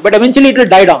amount, but eventually it will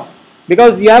die down,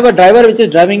 because you have a driver which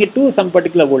is driving it to some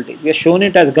particular voltage. We have shown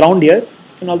it as ground here.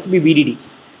 It can also be VDD.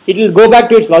 It will go back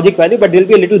to its logic value, but there will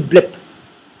be a little blip.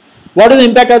 What is the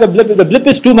impact of the blip? If the blip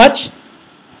is too much,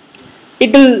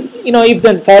 it will, if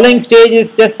the following stage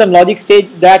is just some logic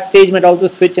stage, that stage might also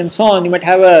switch and so on. You might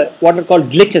have what are called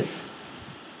glitches.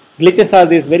 Glitches are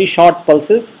these very short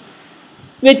pulses,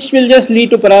 which will just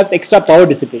lead to perhaps extra power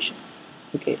dissipation.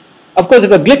 Okay. Of course,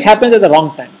 if a glitch happens at the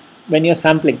wrong time, when you are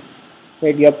sampling,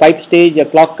 right, your pipe stage, your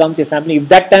clock comes, you're sampling, if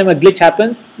that time a glitch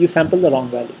happens, you sample the wrong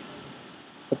value.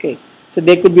 Okay. So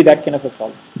there could be that kind of a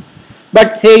problem.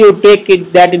 But say you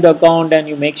take that into account and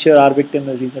you make sure R victim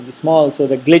is reasonably small, so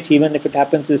the glitch, even if it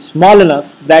happens, is small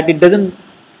enough that it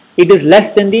is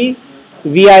less than the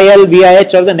VIL,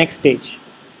 VIH of the next stage.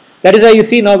 That is why you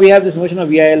see now we have this notion of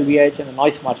VIL, VIH and the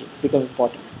noise margins become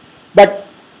important. But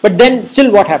then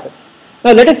still what happens?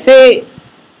 Now let us say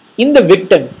in the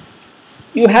victim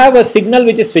you have a signal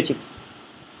which is switching.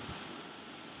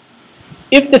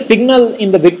 If the signal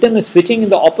in the victim is switching in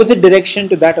the opposite direction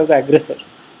to that of the aggressor,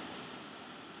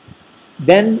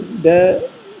 then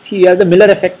you have the Miller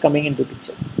effect coming into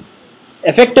picture.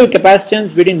 Effective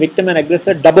capacitance between victim and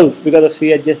aggressor doubles because of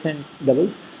C adjacent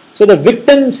doubles. So the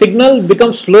victim signal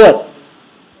becomes slower.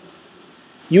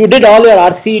 You did all your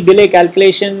RC delay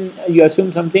calculation, you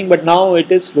assume something, but now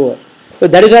it is slower. So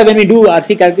that is why when we do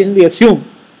RC calculation, we assume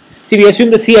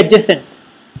the C adjacent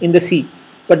in the C,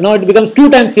 but now it becomes 2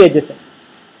 times C adjacent.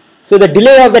 So the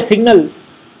delay of that signal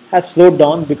has slowed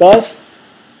down because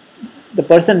the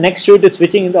person next to it is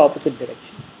switching in the opposite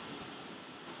direction.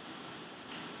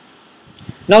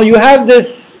 Now you have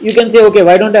this, you can say, okay,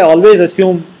 why don't I always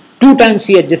assume 2 times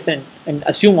C adjacent and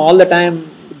assume all the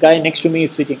time the guy next to me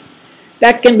is switching.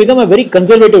 That can become a very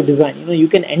conservative design. You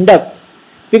can end up,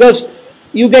 because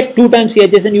you get 2 times C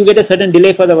adjacent, you get a certain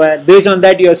delay for the wire. Based on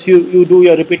that, you do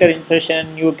your repeater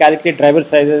insertion, you calculate driver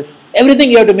sizes, everything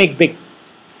you have to make big.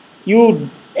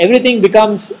 Everything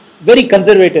becomes very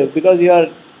conservative because you are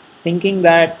thinking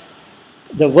that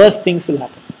the worst things will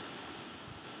happen.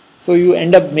 So you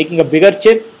end up making a bigger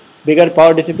chip, bigger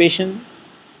power dissipation,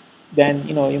 then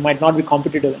you might not be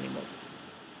competitive anymore.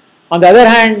 On the other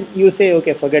hand, you say,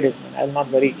 okay, forget it, man, I will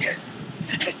not worry.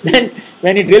 Then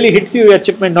when it really hits you, your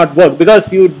chip might not work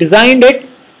because you designed it,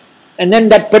 and then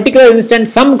that particular instant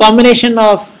some combination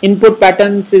of input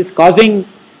patterns is causing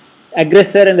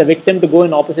aggressor and the victim to go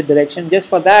in opposite direction just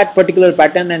for that particular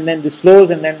pattern, and then this slows,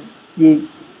 and then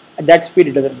at that speed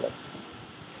it doesn't work.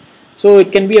 So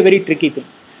it can be a very tricky thing.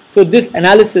 So this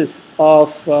analysis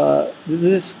of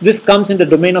this comes in the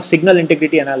domain of signal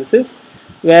integrity analysis,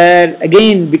 where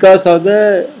again because of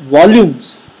the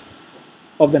volumes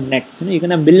of the nets, you can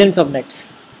have millions of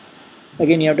nets.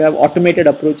 Again, you have to have automated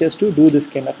approaches to do this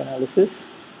kind of analysis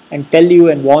and tell you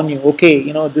and warn you, okay,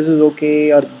 this is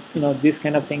okay, or this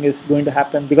kind of thing is going to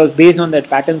happen, because based on the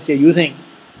patterns you're using,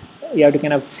 you have to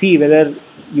kind of see whether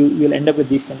you will end up with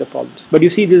these kinds of problems. But you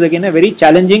see, this is again a very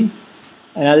challenging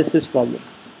analysis problem.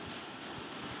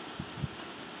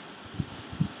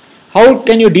 How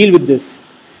can you deal with this?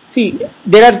 See,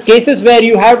 there are cases where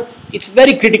it's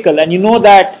very critical, and you know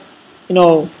that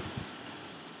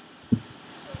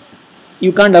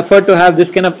you can't afford to have this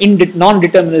kind of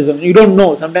non-determinism. You don't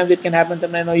know. Sometimes it can happen.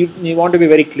 Sometimes you want to be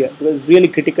very clear because it's really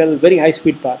critical, very high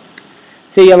speed path.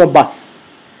 Say you have a bus.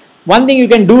 One thing you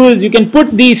can do is you can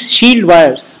put these shield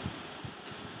wires.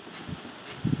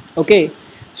 Okay,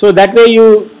 so that way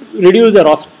you reduce the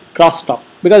crosstalk,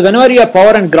 because whenever you have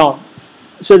power and ground,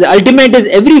 so the ultimate is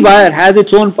every wire has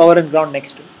its own power and ground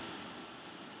next to it.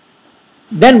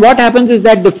 Then what happens is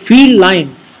that the field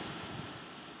lines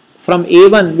from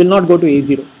A1 will not go to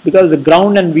A0 because the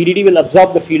ground and VDD will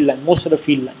absorb the field line, most of the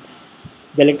field lines,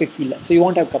 the electric field lines. So you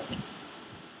won't have coupling.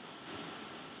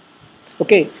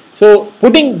 Okay, so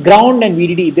putting ground and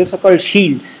VDD, those are called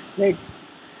shields, right?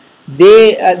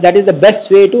 That is the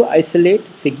best way to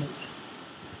isolate signals.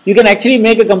 You can actually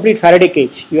make a complete Faraday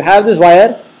cage. You have this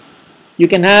wire, you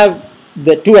can have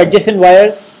the 2 adjacent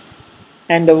wires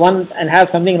and have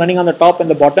something running on the top and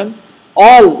the bottom,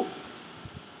 all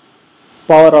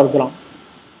power or ground.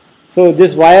 So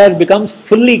this wire becomes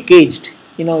fully caged.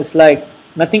 It's like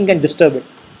nothing can disturb it.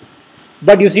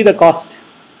 But you see the cost.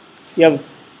 You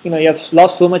have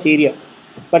lost so much area.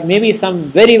 But maybe some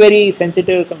very, very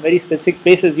sensitive, some very specific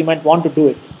places you might want to do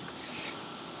it.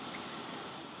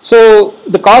 So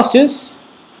the cost is,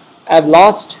 I've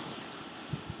lost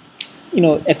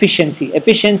efficiency.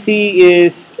 Efficiency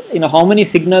is how many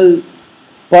signal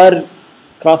per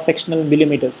cross-sectional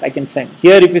millimeters I can send.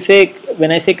 Here if you say,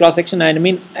 when I say cross-section, I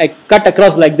mean I cut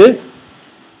across like this.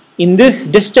 In this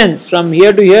distance from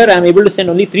here to here, I am able to send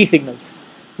only 3 signals.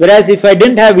 Whereas if I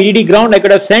didn't have VDD ground, I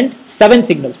could have sent 7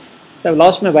 signals. So I've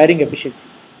lost my wiring efficiency.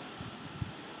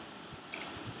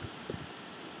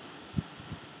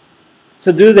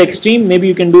 So this is the extreme. Maybe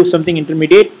you can do something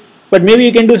intermediate, but maybe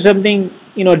you can do something,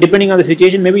 depending on the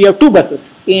situation. Maybe you have 2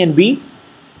 buses, A and B,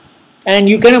 and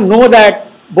you kind of know that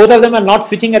both of them are not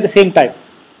switching at the same time.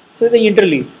 So they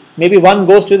interleave. Maybe one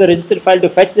goes to the register file to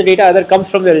fetch the data, other comes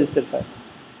from the register file.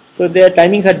 So their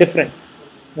timings are different,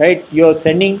 right? You're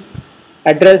sending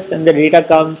address and the data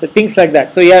comes, things like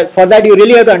that. So yeah, for that you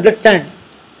really have to understand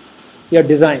your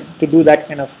design to do that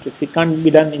kind of tricks. It can't be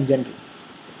done in general.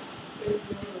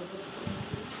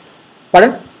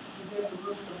 Pardon?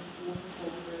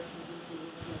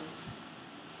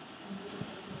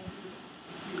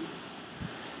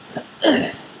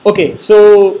 Okay,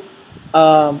 so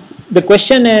the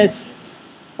question is,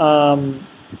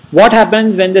 what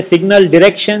happens when the signal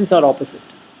directions are opposite?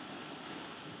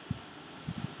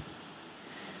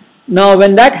 Now,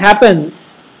 when that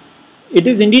happens, it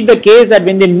is indeed the case that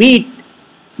when they meet,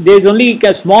 there is only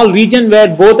a small region where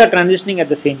both are transitioning at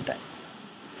the same time.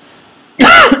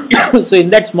 So in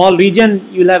that small region,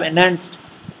 you will have enhanced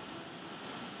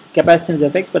capacitance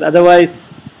effects, but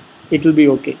otherwise it will be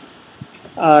okay.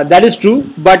 That is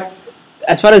true, but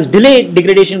as far as delay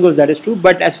degradation goes, that is true.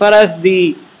 But as far as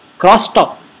the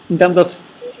crosstalk in terms of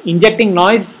injecting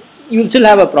noise, you will still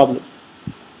have a problem.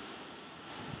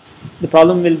 The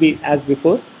problem will be as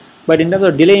before, but in terms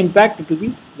of delay impact, it will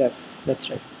be less. That's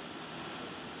right.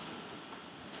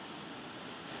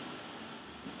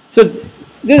 So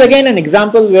this is again an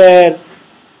example where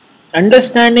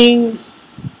understanding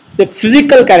the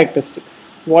physical characteristics,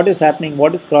 what is happening,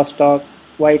 what is crosstalk,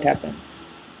 why it happens,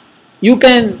 you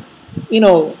can,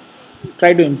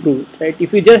 try to improve it, right?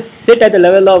 If you just sit at the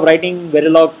level of writing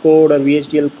Verilog code or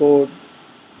VHDL code,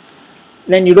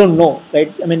 then you don't know,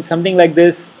 right? I mean, something like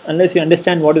this, unless you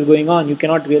understand what is going on, you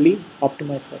cannot really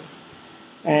optimize for it.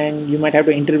 And you might have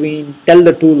to intervene, tell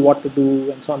the tool what to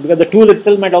do and so on, because the tool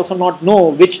itself might also not know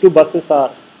which two buses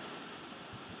are.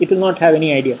 It will not have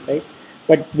any idea, right?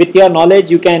 But with your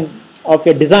knowledge, you can, of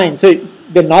your design, so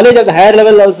the knowledge of the higher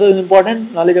level also is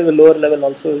important, knowledge of the lower level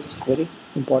also is very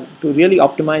important to really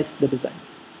optimize the design.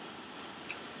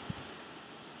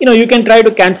 You can try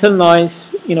to cancel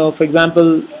noise, for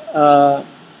example,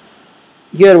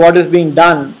 here what is being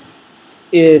done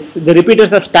is the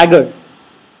repeaters are staggered.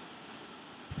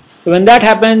 So when that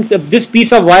happens, if this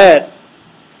piece of wire,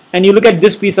 and you look at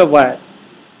this piece of wire,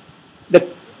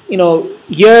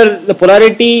 here the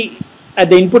polarity at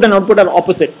the input and output are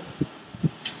opposite.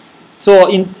 So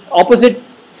in opposite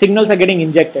signals are getting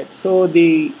injected. So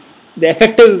the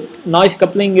effective noise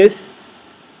coupling is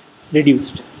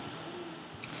reduced.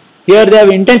 Here they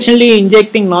are intentionally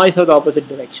injecting noise of the opposite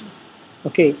direction.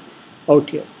 Okay, out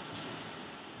here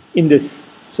in this.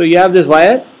 So you have this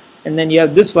wire, and then you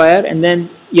have this wire, and then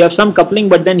you have some coupling,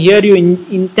 but then here you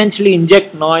intentionally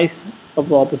inject noise of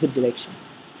the opposite direction.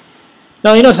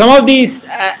 Now, some of these,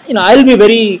 I'll be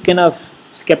very kind of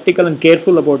skeptical and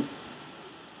careful about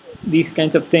these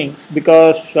kinds of things,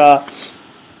 because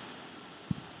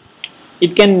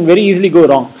it can very easily go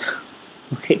wrong.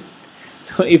 Okay,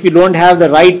 so if you don't have the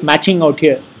right matching out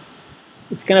here,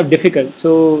 it's kind of difficult.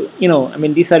 So, I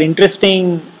mean, these are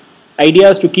interesting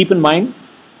ideas to keep in mind,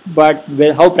 but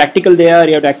how practical they are,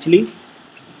 you have to actually,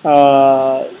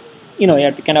 you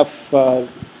have to kind of,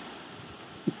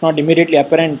 it's not immediately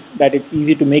apparent that it's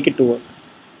easy to make it to work.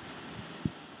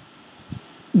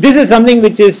 This is something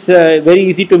which is very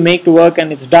easy to make to work,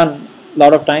 and it's done a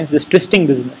lot of times, this twisting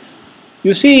business.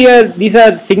 You see here, these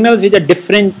are signals which are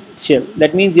differential.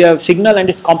 That means you have signal and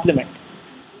its complement.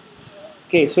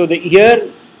 Okay, so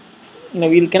here,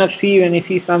 we'll kind of see when you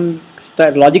see some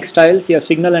logic styles, you have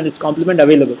signal and its complement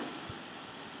available.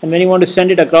 And when you want to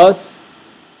send it across,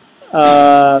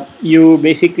 you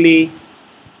basically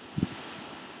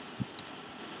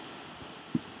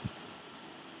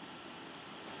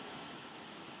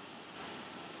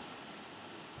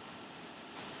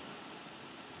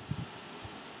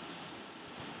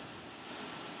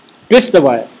twist the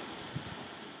wire.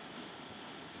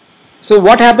 So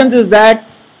what happens is that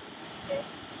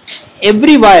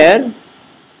every wire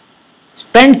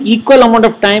spends equal amount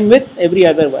of time with every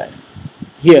other wire.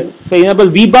 Here, for example,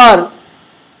 V bar,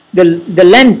 the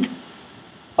length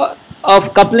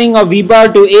of coupling of V bar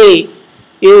to A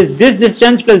is this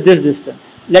distance plus this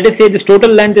distance. Let us say this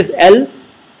total length is L,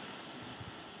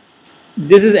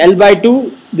 this is L by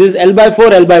 2, this is L by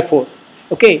 4, L by 4.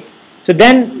 Okay, so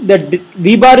then the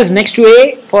V bar is next to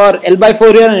A for L by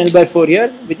 4 here and L by 4 here,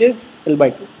 which is L by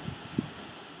 2.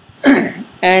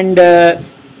 And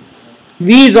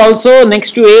V is also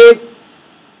next to A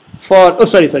for, oh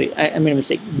sorry, I made a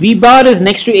mistake. V bar is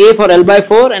next to A for L by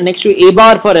 4 and next to A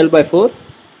bar for L by 4.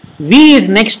 V is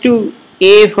next to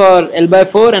A for L by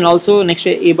 4 and also next to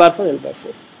A bar for L by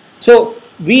 4. So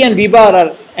V and V bar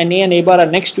are, and A and A bar are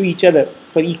next to each other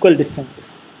for equal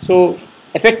distances. So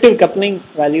effective coupling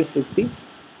values is the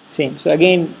same. So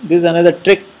again, this is another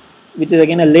trick, which is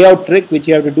again a layout trick which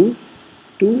you have to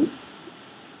do.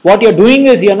 What you're doing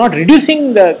is you're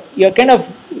kind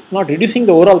of not reducing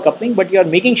the overall coupling, but you're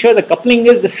making sure the coupling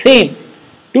is the same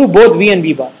to both V and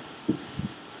V bar,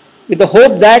 with the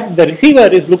hope that the receiver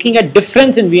is looking at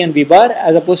difference in V and V bar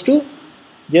as opposed to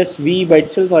just V by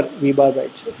itself or V bar by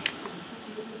itself.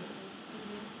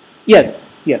 Yes.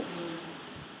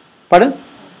 Pardon?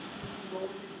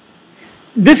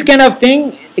 this kind of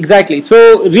thing, exactly.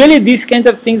 So really these kinds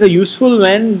of things are useful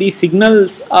when the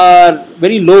signals are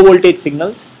very low voltage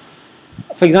signals.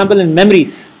 For example, in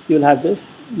memories you will have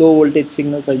this, low voltage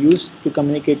signals are used to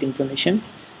communicate information.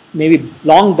 Maybe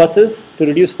long buses, to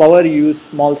reduce power you use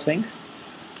small swings.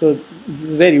 So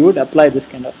this is where you would apply this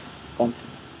kind of concept.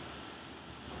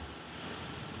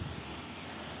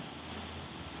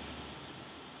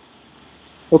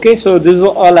 Okay, so this is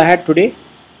all I had today.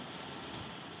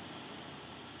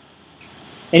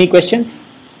 Any questions?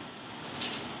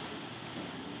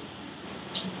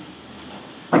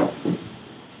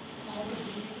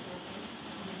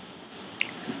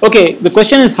 Okay, the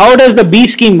question is, how does the B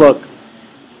scheme work?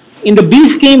 In the B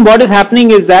scheme, what is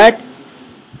happening is that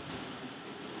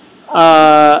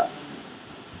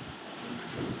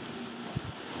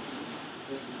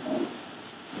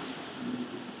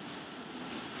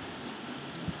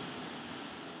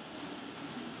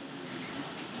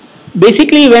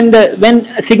basically when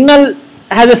a signal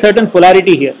has a certain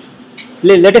polarity here,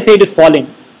 let us say it is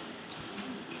falling,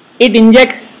 it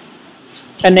injects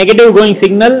a negative going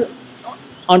signal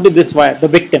onto this wire, the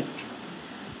victim.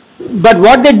 But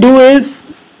what they do is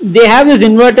they have this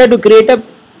inverter to create a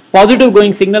positive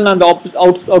going signal on the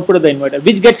output of the inverter,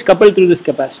 which gets coupled through this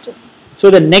capacitor. So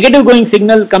the negative going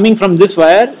signal coming from this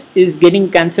wire is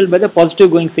getting cancelled by the positive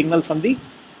going signal from the,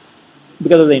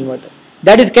 because of the inverter.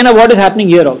 That is kind of what is happening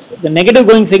here also. The negative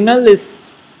going signal is,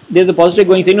 there is a positive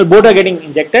going signal, both are getting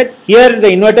injected. Here the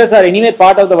inverters are anyway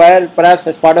part of the wire, perhaps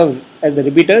as part of, as the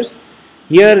repeaters.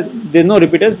 Here there is no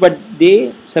repeaters, but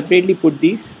they separately put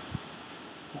these.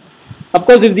 Of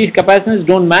course, if these capacitance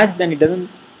don't match, then it will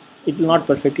not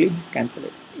perfectly cancel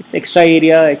it. It's extra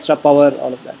area, extra power,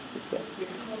 all of that is there.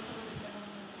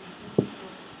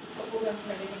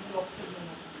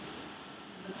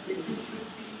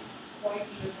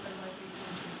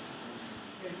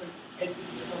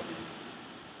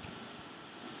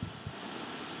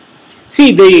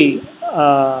 See,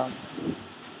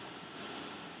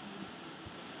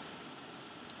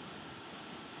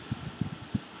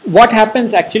 what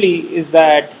happens actually is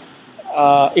that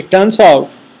it turns out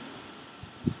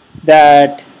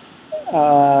that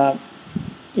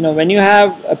when you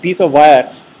have a piece of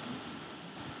wire,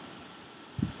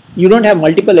 you don't have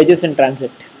multiple edges in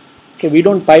transit. Okay, we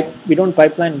don't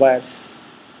pipeline wires.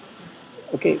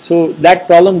 Okay, so that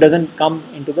problem doesn't come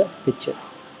into the picture.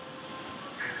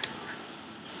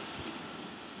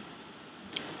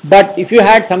 But if you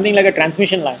had something like a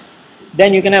transmission line,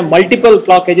 then you can have multiple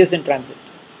clock edges in transit.